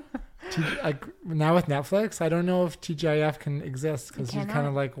 Yeah. Now with Netflix, I don't know if TGIF can exist because you cannot. kind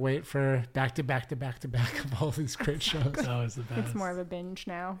of like wait for back to back of all these great shows. That was the best. It's more of a binge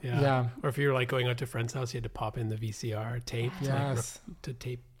now. Yeah. Or if you were like going out to a friend's house, you had to pop in the VCR tape Yes. to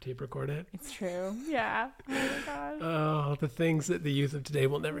tape record it. It's true. Yeah. Oh my God. Oh, the things that the youth of today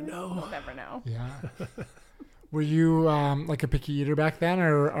will never know. We'll never know. Yeah. Were you like a picky eater back then,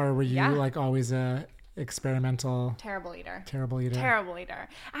 or were you Yeah. like always a experimental Terrible eater. terrible eater? Terrible eater.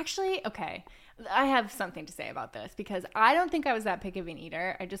 Actually, okay. I have something to say about this because I don't think I was that picky of an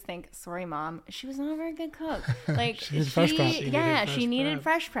eater. I just think, sorry, Mom, she was not a very good cook. Like She needed fresh prep. she needed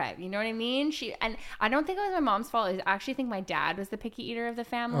fresh prep. You know what I mean? And I don't think it was my mom's fault. I actually think my dad was the picky eater of the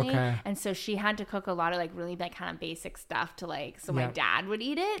family, Okay. and so she had to cook a lot of like really like kind of basic stuff to like so my Yeah. dad would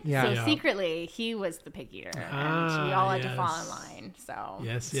eat it. Yeah. So Yeah. secretly he was the picky eater, and we all had to fall in line. So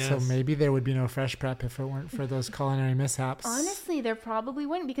Yes. So maybe there would be no fresh prep if it weren't for those culinary mishaps. honestly, there probably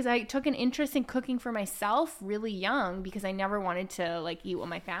wouldn't because I took an interest in cooking for myself really young because I never wanted to like eat what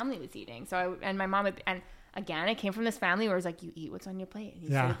my family was eating. So my mom would, and again, I came from this family where it was like, you eat what's on your plate and you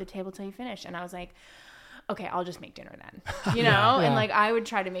sit at the table till you finish. And I was like, okay, I'll just make dinner then, you know? And like, I would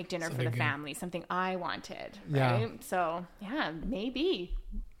try to make dinner for the family, something I wanted. Right. Yeah. So yeah, maybe.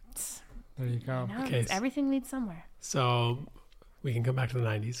 There you go. No, Okay. everything leads somewhere. So we can come back to the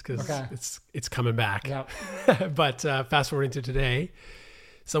 90s because Okay. it's coming back. Yeah. But fast forwarding to today,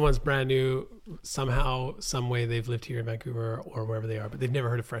 someone's brand new, somehow, some way they've lived here in Vancouver or wherever they are, but they've never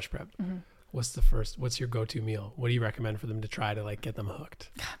heard of fresh prep. Mm-hmm. What's your go-to meal? What do you recommend for them to try to like get them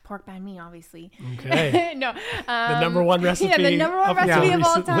hooked? Pork banh mi, obviously. Okay. No, The number one recipe. Yeah, the number one recipe of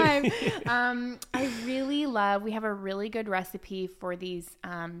all recently. time. I really love. We have a really good recipe for these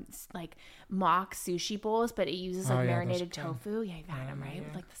like mock sushi bowls, but it uses like Oh, yeah, those marinated are good. tofu. Yeah, you've had them, right?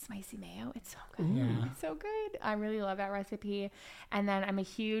 With like the spicy mayo. It's so good. It's so good. I really love that recipe. And then I'm a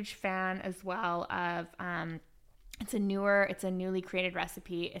huge fan as well of it's a newly created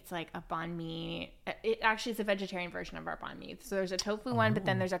recipe. It's like a banh mi. It's a vegetarian version of our banh mi. So there's a tofu one, but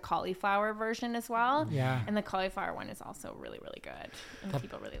then there's a cauliflower version as well. Yeah. And the cauliflower one is also really, really good. And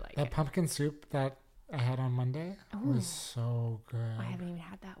people really like That it. pumpkin soup that I had on Monday was so good. I haven't even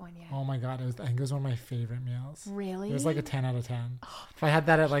had that one yet. Oh my God. I think it was one of my favorite meals. Really? It was like a 10 out of 10. If I had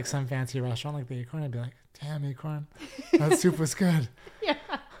that at like some fancy restaurant like the Acorn, I'd be like, damn, Acorn, that soup was good. Yeah.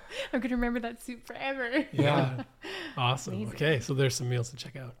 I'm going to remember that soup forever. Yeah. Awesome. Amazing. Okay, so there's some meals to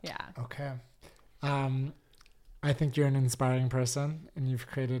check out. Yeah. Okay. I think you're an inspiring person and you've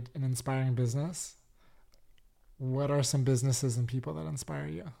created an inspiring business. What are some businesses and people that inspire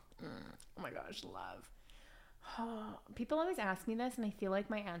you? Oh my gosh, love. Oh, people always ask me this, and I feel like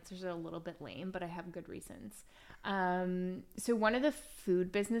my answers are a little bit lame, but I have good reasons. So one of the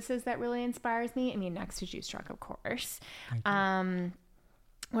food businesses that really inspires me, I mean, next to Juice Truck, of course.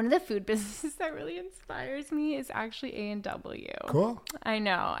 One of the food businesses that really inspires me is actually A&W. Cool. I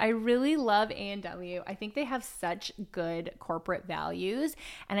know. I really love A&W. I think they have such good corporate values,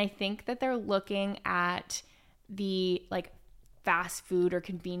 and I think that they're looking at the like fast food or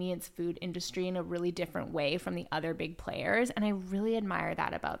convenience food industry in a really different way from the other big players, and I really admire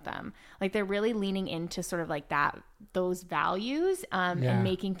that about them. Like they're really leaning into sort of like those values and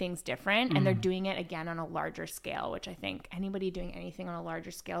making things different, and they're doing it again on a larger scale, which I think anybody doing anything on a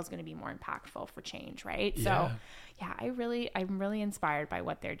larger scale is going to be more impactful for change, right? Yeah. So yeah, I'm really inspired by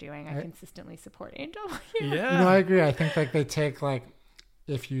what they're doing. I consistently support A&W. Yeah. No, I agree. I think like they take like,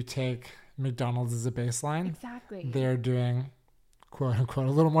 if you take McDonald's as a baseline, Exactly. they're doing quote unquote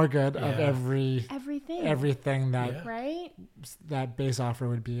a little more good of everything that right? that base offer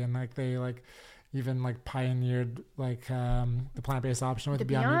would be, and like they like even like pioneered like the plant-based option with the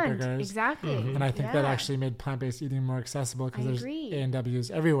Beyond Meat burgers. Exactly. And I think that actually made plant-based eating more accessible because there's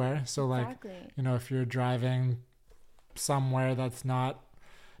A&Ws everywhere. So like, you know, if you're driving somewhere that's not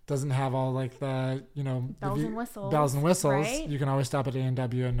doesn't have all like the, bells and whistles, right? you can always stop at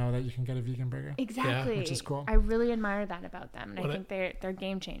A&W and know that you can get a vegan burger. Exactly. Which is cool. I really admire that about them. And I think they're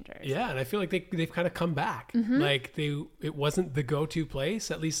game changers. Yeah. And I feel like they've kind of come back. Like it wasn't the go-to place,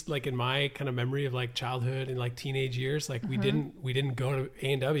 at least like in my kind of memory of like childhood and like teenage years. Like we didn't go to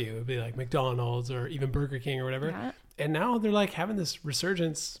A&W. It'd be like McDonald's or even Burger King or whatever. Yeah. And now they're like having this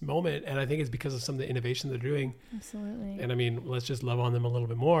resurgence moment. And I think it's because of some of the innovation they're doing. Absolutely. And I mean, let's just love on them a little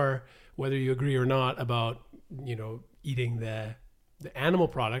bit more, whether you agree or not about, eating the animal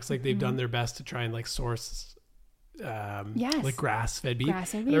products. Like they've done their best to try and like source, like grass-fed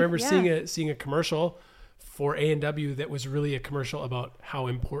beef. And I remember seeing a commercial for A&W that was really a commercial about how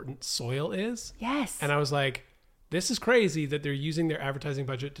important soil is. Yes. And I was like, this is crazy that they're using their advertising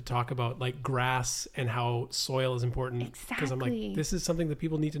budget to talk about like grass and how soil is important. Exactly. Because I'm like, this is something that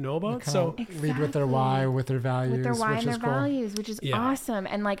people need to know about. So lead with their why, with their values, with their why and their cool. values, which is awesome.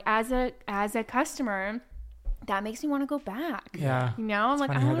 And like as a customer, that makes me want to go back. Yeah. I'm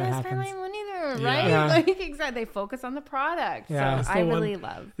like, I want to spend my money there, right? Yeah. Like exactly. They focus on the product. Yeah. So I really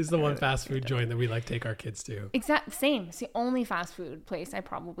love. This is the one fast food joint that we like take our kids to. Same. It's the only fast food place I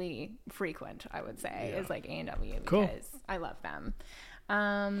probably frequent, I would say, is like A&W because I love them.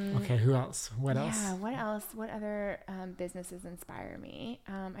 Okay, who else? What else? Yeah, what else? What other businesses inspire me?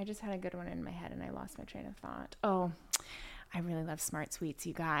 I just had a good one in my head and I lost my train of thought. Oh, I really love Smart Sweets,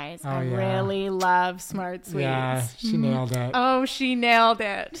 you guys. I really love Smart Sweets. Yeah, she nailed it. Oh, she nailed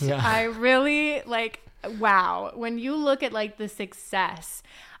it. Yeah. I really wow. When you look at like the success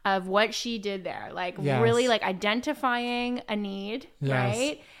of what she did there, like really like identifying a need,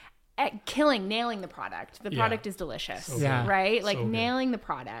 right? Nailing the product. The product is delicious, right? Like nailing the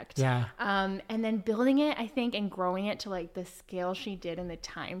product. Yeah. And then building it, I think, and growing it to like the scale she did and the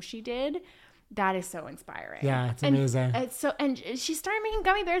time she did. That is so inspiring. Yeah, it's amazing. And she started making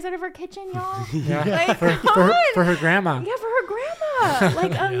gummy bears out of her kitchen, y'all. Yeah, for her grandma. Yeah, for her grandma.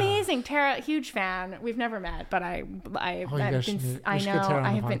 Like amazing. Tara, huge fan. We've never met, but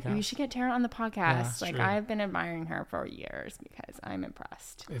we should get Tara on the podcast. Yeah, I've been admiring her for years because I'm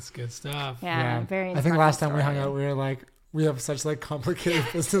impressed. It's good stuff. Yeah. Very inspiring. I think last time we hung out, we were like, we have such like complicated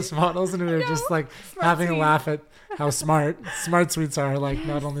business models, and we were just like having a laugh at how Smart Sweets are, like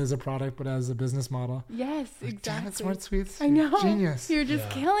not only as a product but as a business model. Yes, like, exactly. Damn it, Smart Sweets! I know, genius. You're just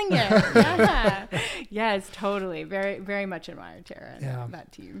killing it. Yeah, yes, totally. Very, very much admire Tara and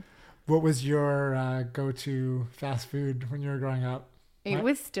that team. What was your go-to fast food when you were growing up? It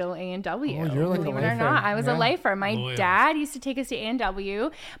was still A&W. Oh, you're like believe a it or not, I was a lifer. My Loyal. dad used to take us to A&W,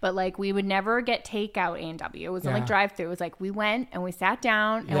 but like we would never get takeout A&W. It wasn't like drive-through. It was like we went and we sat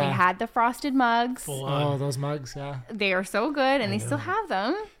down and we had the frosted mugs. Full on. Oh, those mugs, yeah. They are so good, and they still have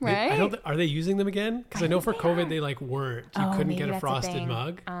them, right? Are they using them again? Because I know for COVID they like weren't. You couldn't get a frosted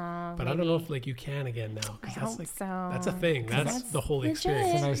mug. But I don't know if like you can again now. I hope like, so. That's a thing. That's the whole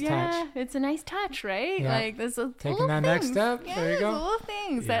experience. It's a nice touch. It's a nice touch, right? Yeah. Like this is taking that next step. Yeah, there you go. Little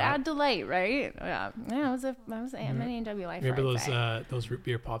things that add delight, right? Yeah. I was an A&W lifer. Those root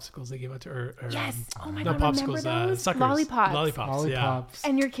beer popsicles they gave out to her. Yes. Oh my not God. popsicles, Remember those? suckers. Lollipops. Yeah.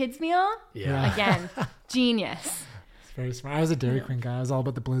 And your kids meal? Yeah. Again, genius. It's very smart. I was a Dairy Queen guy. I was all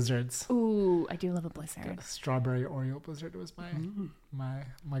about the blizzards. Ooh, I do love a blizzard. The strawberry Oreo blizzard was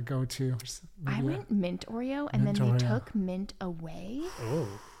my go-to. I went mint Oreo, and then they took mint away. Oh.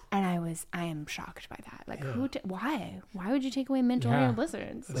 And I am shocked by that. Like, why? Why would you take away mint Oreo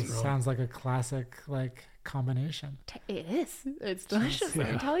blizzards? It sounds like a classic like combination. It is. It's delicious.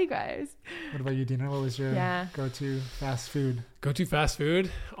 Let me tell you guys. What about you, Dina? What was your go-to fast food? Go-to fast food?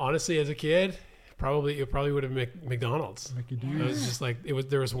 Honestly, as a kid, it probably would have been McDonald's. It was just like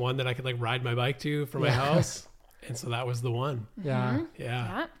there was one that I could like ride my bike to from my house, and so that was the one. Yeah.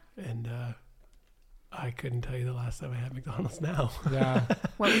 Yeah. And I couldn't tell you the last time I had McDonald's now. Yeah.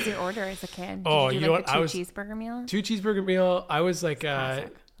 What was your order as a kid? Did you know what? I was cheeseburger meal. 2 cheeseburger meal. I was like,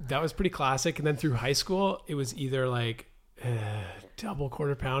 that was pretty classic. And then through high school, it was either like double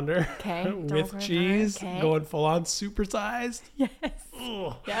quarter pounder with cheese, going full on supersized. Yes.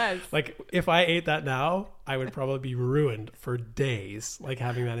 Ugh. Yes. Like if I ate that now, I would probably be ruined for days, like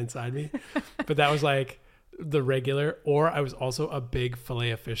having that inside me. But that was like the regular, or I was also a big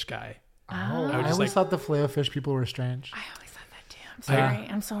fillet of fish guy. Oh, I always thought the Filet-O-Fish people were strange. I always thought that too.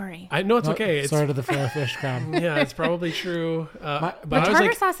 I'm sorry. I know it's okay. Sorry to the Filet-O-Fish crowd. Yeah, it's probably true. But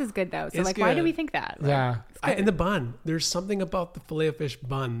tartar sauce is good though. So like, why do we think that? Yeah. In the bun, there's something about the Filet-O-Fish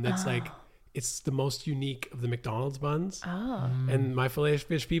bun that's like it's the most unique of the McDonald's buns. Oh. And my filet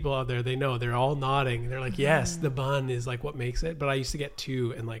fish people out there, they know, they're all nodding. They're like, yes, the bun is like what makes it. But I used to get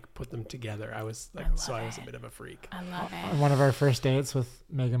 2 and like put them together. I was like, I was a bit of a freak. I love it. On one of our first dates with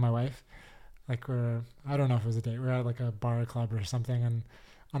Megan, my wife, like I don't know if it was a date. We were at like a bar or club or something. And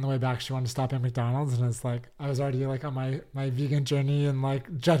on the way back, she wanted to stop at McDonald's. And it's like, I was already like on my vegan journey and like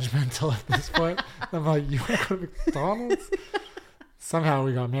judgmental at this point. I'm like, you want to go to McDonald's? Somehow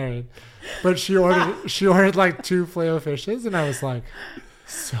we got married, but she ordered like 2 Filet-O-Fishes, and I was like,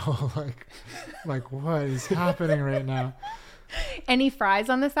 so like what is happening right now? Any fries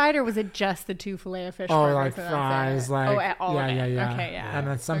on the side, or was it just the 2 Filet-O-Fish? Oh, like fries, like yeah. Okay, yeah. And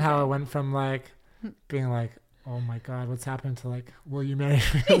then somehow it went from like being like, oh my God, what's happened to like, will you marry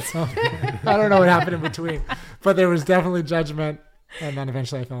me? I don't know what happened in between, but there was definitely judgment. And then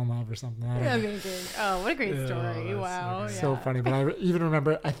eventually I fell in love or something. Amazing. Oh, what a great story. Wow. So funny. But I even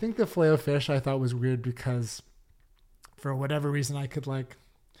remember, I think the Filet-O-Fish I thought was weird because for whatever reason the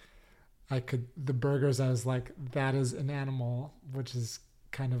burgers, I was like, that is an animal, which is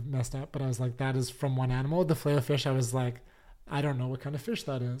kind of messed up. But I was like, that is from one animal. The Filet-O-Fish, I was like, I don't know what kind of fish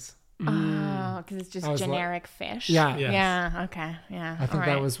that is. Oh, because it's just generic fish. Yeah. Yes. Yeah. Okay. Yeah. I think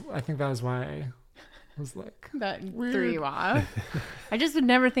that was why I was like, that weird. threw you off. I just would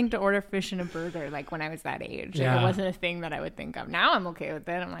never think to order fish in a burger like when I was that age. Like, it wasn't a thing that I would think of. Now I'm okay with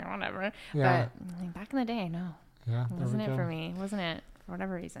it. I'm like, whatever. Yeah. But like, back in the day, no. Yeah. Wasn't it for me? Wasn't it for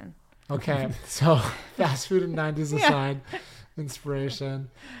whatever reason? Okay. So fast food in 90s aside, inspiration.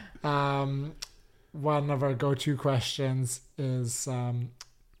 One of our go-to questions is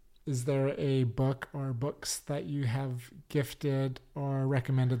there a book or books that you have gifted or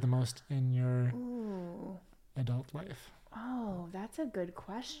recommended the most in your adult life? Oh, that's a good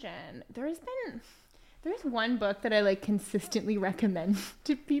question. There's one book that I like consistently recommend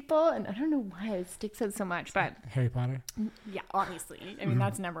to people, and I don't know why it sticks out so much, but Harry Potter. Yeah, obviously. I mean,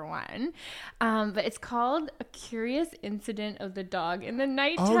 that's number one. But it's called A Curious Incident of the Dog in the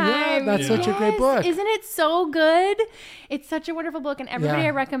Nighttime. Oh yeah, that's such a great book. Isn't it so good? It's such a wonderful book, and everybody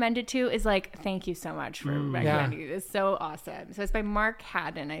I recommend it to is like, thank you so much for recommending it. It's so awesome. So it's by Mark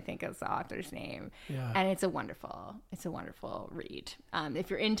Haddon, I think is the author's name. Yeah. And it's a wonderful read.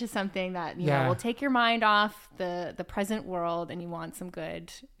 If you're into something that will take your mind off the present world and you want some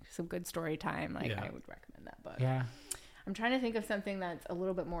good story time, I would recommend that book. Yeah. I'm trying to think of something that's a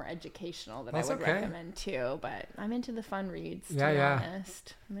little bit more educational that I would recommend too, but I'm into the fun reads, to be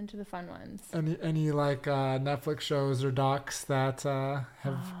honest. I'm into the fun ones. Any like Netflix shows or docs that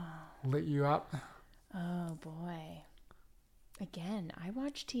have lit you up? Oh boy. Again, I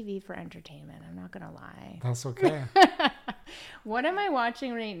watch TV for entertainment. I'm not going to lie. That's okay. What am I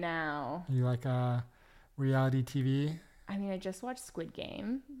watching right now? You like reality TV? I mean, I just watched Squid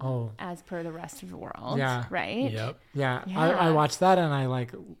Game. Oh. As per the rest of the world. Yeah. Right? Yep. Yeah. I watched that and I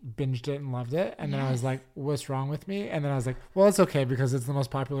like binged it and loved it. And then I was like, what's wrong with me? And then I was like, well, it's okay because it's the most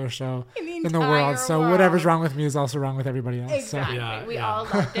popular show in the world. So whatever's wrong with me is also wrong with everybody else. Exactly. So. We all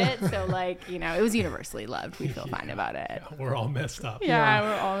loved it. So it was universally loved. We feel fine about it. Yeah, we're all messed up. Yeah,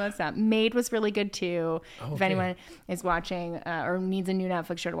 we're all messed up. Maid was really good too. Okay. If anyone is watching or needs a new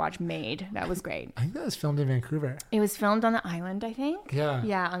Netflix show to watch, Maid. That was great. I think that was filmed in Vancouver. It was filmed on the island, I think. Yeah.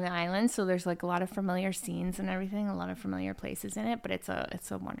 Yeah, on the island. So there's like a lot of familiar scenes and everything, a lot of familiar places in it, but it's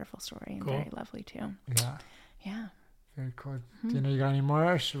a wonderful story and very lovely too. Yeah. Yeah. Very cool. Do you know you got any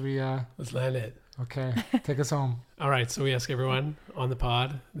more? Or should we let's land it. Okay. Take us home. All right. So we ask everyone on the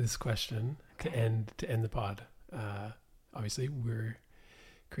pod this question to end the pod. Obviously we're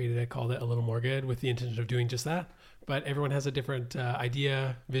called it A Little More Good with the intention of doing just that. But everyone has a different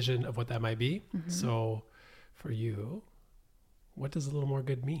idea, vision of what that might be. Mm-hmm. So for you, what does a little more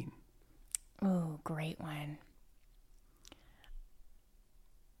good mean? Oh, great one.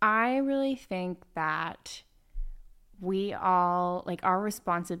 I really think that we all, like, our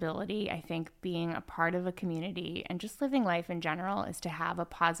responsibility, I think, being a part of a community and just living life in general is to have a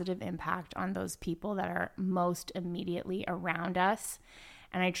positive impact on those people that are most immediately around us.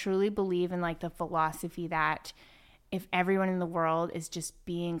 And I truly believe in, like, the philosophy that if everyone in the world is just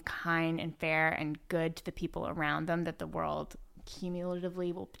being kind and fair and good to the people around them, that the world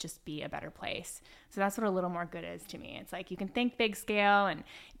cumulatively will just be a better place. So that's what a little more good is to me. It's like you can think big scale and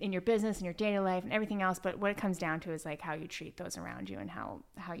in your business and your daily life and everything else, but what it comes down to is like how you treat those around you and how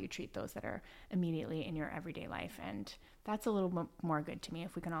you treat those that are immediately in your everyday life. And that's a little more good to me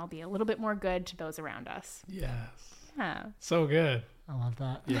if we can all be a little bit more good to those around us. Yes. Yeah. So good. I love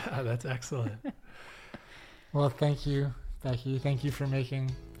that. Yeah, that's excellent. Well, thank you, Becky. Thank you for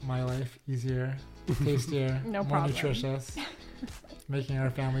making my life easier, tastier, more nutritious. making our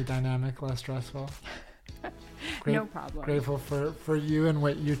family dynamic less stressful. No problem. Grateful for you and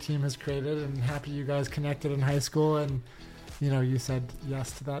what your team has created, and happy you guys connected in high school, and you said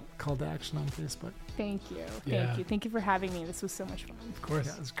yes to that call to action on Facebook. Thank you. Yeah. Thank you for having me. This was so much fun. Of course.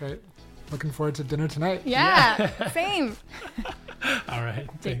 Yeah, it was great. Looking forward to dinner tonight. Yeah. Same. All right.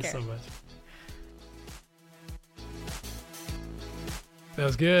 Take Thanks care. so much. That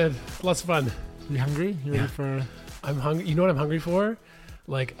was good. Lots of fun. You hungry? You ready for? I'm hungry. You know what I'm hungry for?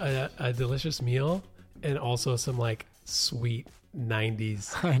 Like a delicious meal, and also some like sweet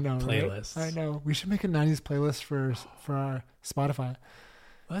 90s I know, playlists. Right? I know. We should make a 90s playlist for our Spotify.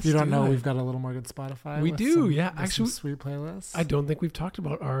 Let's If you don't do know, it. we've got a little more good Spotify. We with do, some- yeah. with Actually, some sweet playlists. I don't think we've talked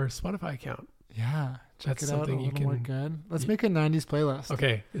about our Spotify account. Yeah, check That's it out. something A you little more can- good. Let's make a 90s playlist.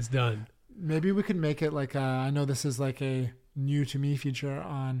 Okay, it's done. Maybe we could make it like I know this is like a new to me feature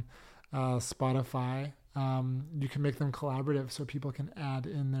on Spotify. You can make them collaborative so people can add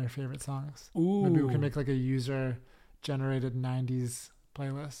in their favorite songs. Ooh, Maybe we can make like a user generated 90s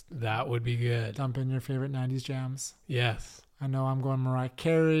playlist. that would be good. Dump in your favorite 90s jams. Yes. I know I'm going Mariah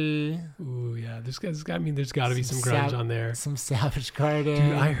Carey, Ooh, yeah. There's got to be some grunge on there. some Savage Garden.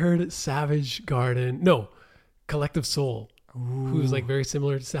 Dude, I heard Savage Garden. No, Collective Soul, who's like very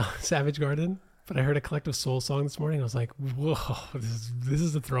similar to Savage Garden. But I heard a Collective Soul song this morning. I was like, whoa, this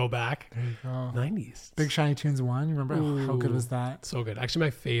is a throwback. There you go. 90s. Big Shiny Tunes 1. You remember how good was that? So good. Actually, my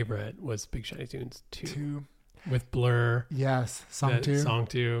favorite was Big Shiny Tunes 2. 2. With Blur. Yes. Song that 2. Song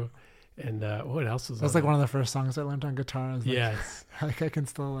 2. And what else was That's on like one of the first songs I learned on guitar. I was like, Yes. like I can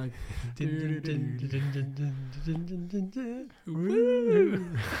still like.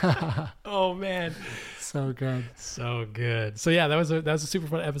 Oh man, So good. so good. So yeah, that was a super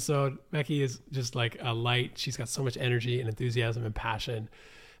fun episode. Becky is just like a light. She's got so much energy and enthusiasm and passion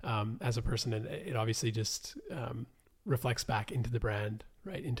as a person, and it obviously just reflects back into the brand,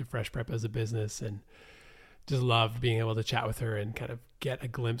 right, into Fresh Prep as a business, and just loved being able to chat with her and kind of get a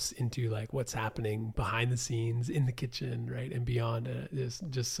glimpse into like what's happening behind the scenes in the kitchen, right, and beyond. It's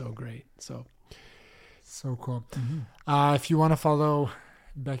just so great. So cool. If you want to follow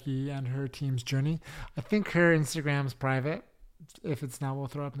Becky and her team's journey, I think her Instagram's private. If it's not, we'll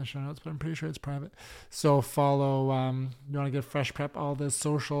throw it up in the show notes, but I'm pretty sure it's private. So follow, you want to give Fresh Prep all the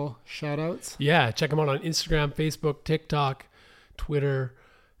social shout outs? yeah, check them out on Instagram, Facebook, TikTok, Twitter,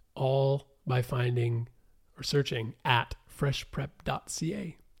 all by finding or searching at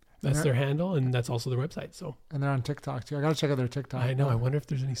freshprep.ca. That's Yeah. their handle, and that's also their website. So And they're on TikTok too. I got to check out their TikTok. I know. I wonder if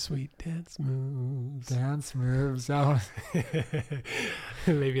there's any sweet dance moves. Dance moves. Yeah.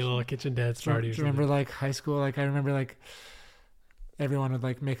 Maybe a little kitchen dance Do you party. Or remember something. like high school? Like I remember like everyone would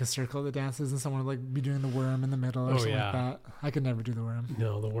like make a circle of the dances and someone would like be doing the worm in the middle or something like that. I could never do the worm.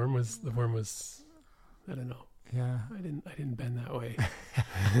 No, the worm was. I don't know. Yeah. I didn't bend that way.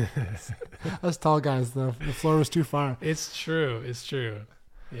 Us tall guys, the floor was too far. It's true.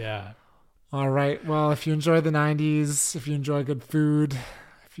 Yeah. All right. Well, if you enjoy the 90s, if you enjoy good food,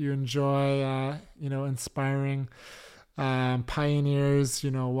 if you enjoy, inspiring pioneers,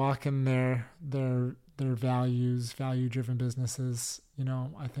 walking their values, value-driven businesses,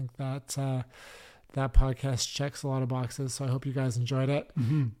 I think that that podcast checks a lot of boxes. So I hope you guys enjoyed it.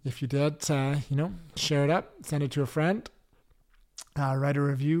 Mm-hmm. If you did, share it up, send it to a friend, write a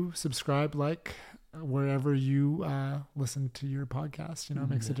review, subscribe, like, wherever you listen to your podcast. It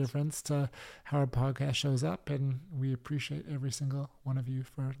makes a difference to how our podcast shows up, and we appreciate every single one of you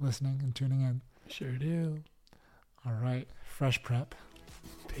for listening and tuning in. Sure do. All right, Fresh Prep.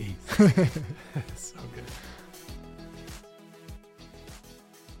 Peace. So good.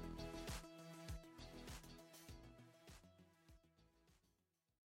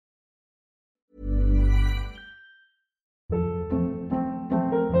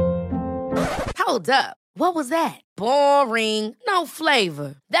 Hold up. What was that? Boring. No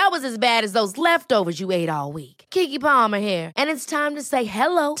flavor. That was as bad as those leftovers you ate all week. Keke Palmer here, and it's time to say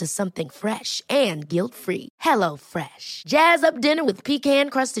hello to something fresh and guilt-free. Hello Fresh. Jazz up dinner with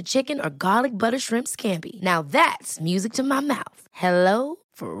pecan-crusted chicken or garlic butter shrimp scampi. Now that's music to my mouth. Hello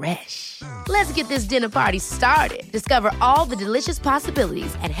Fresh. Let's get this dinner party started. Discover all the delicious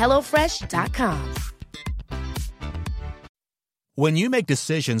possibilities at hellofresh.com. When you make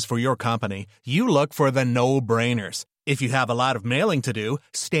decisions for your company, you look for the no-brainers. If you have a lot of mailing to do,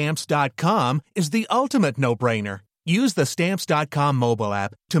 Stamps.com is the ultimate no-brainer. Use the Stamps.com mobile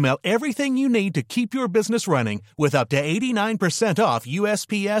app to mail everything you need to keep your business running with up to 89% off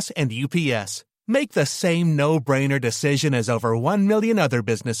USPS and UPS. Make the same no-brainer decision as over 1 million other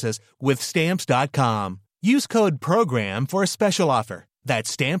businesses with Stamps.com. Use code PROGRAM for a special offer. That's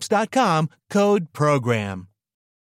Stamps.com, code PROGRAM.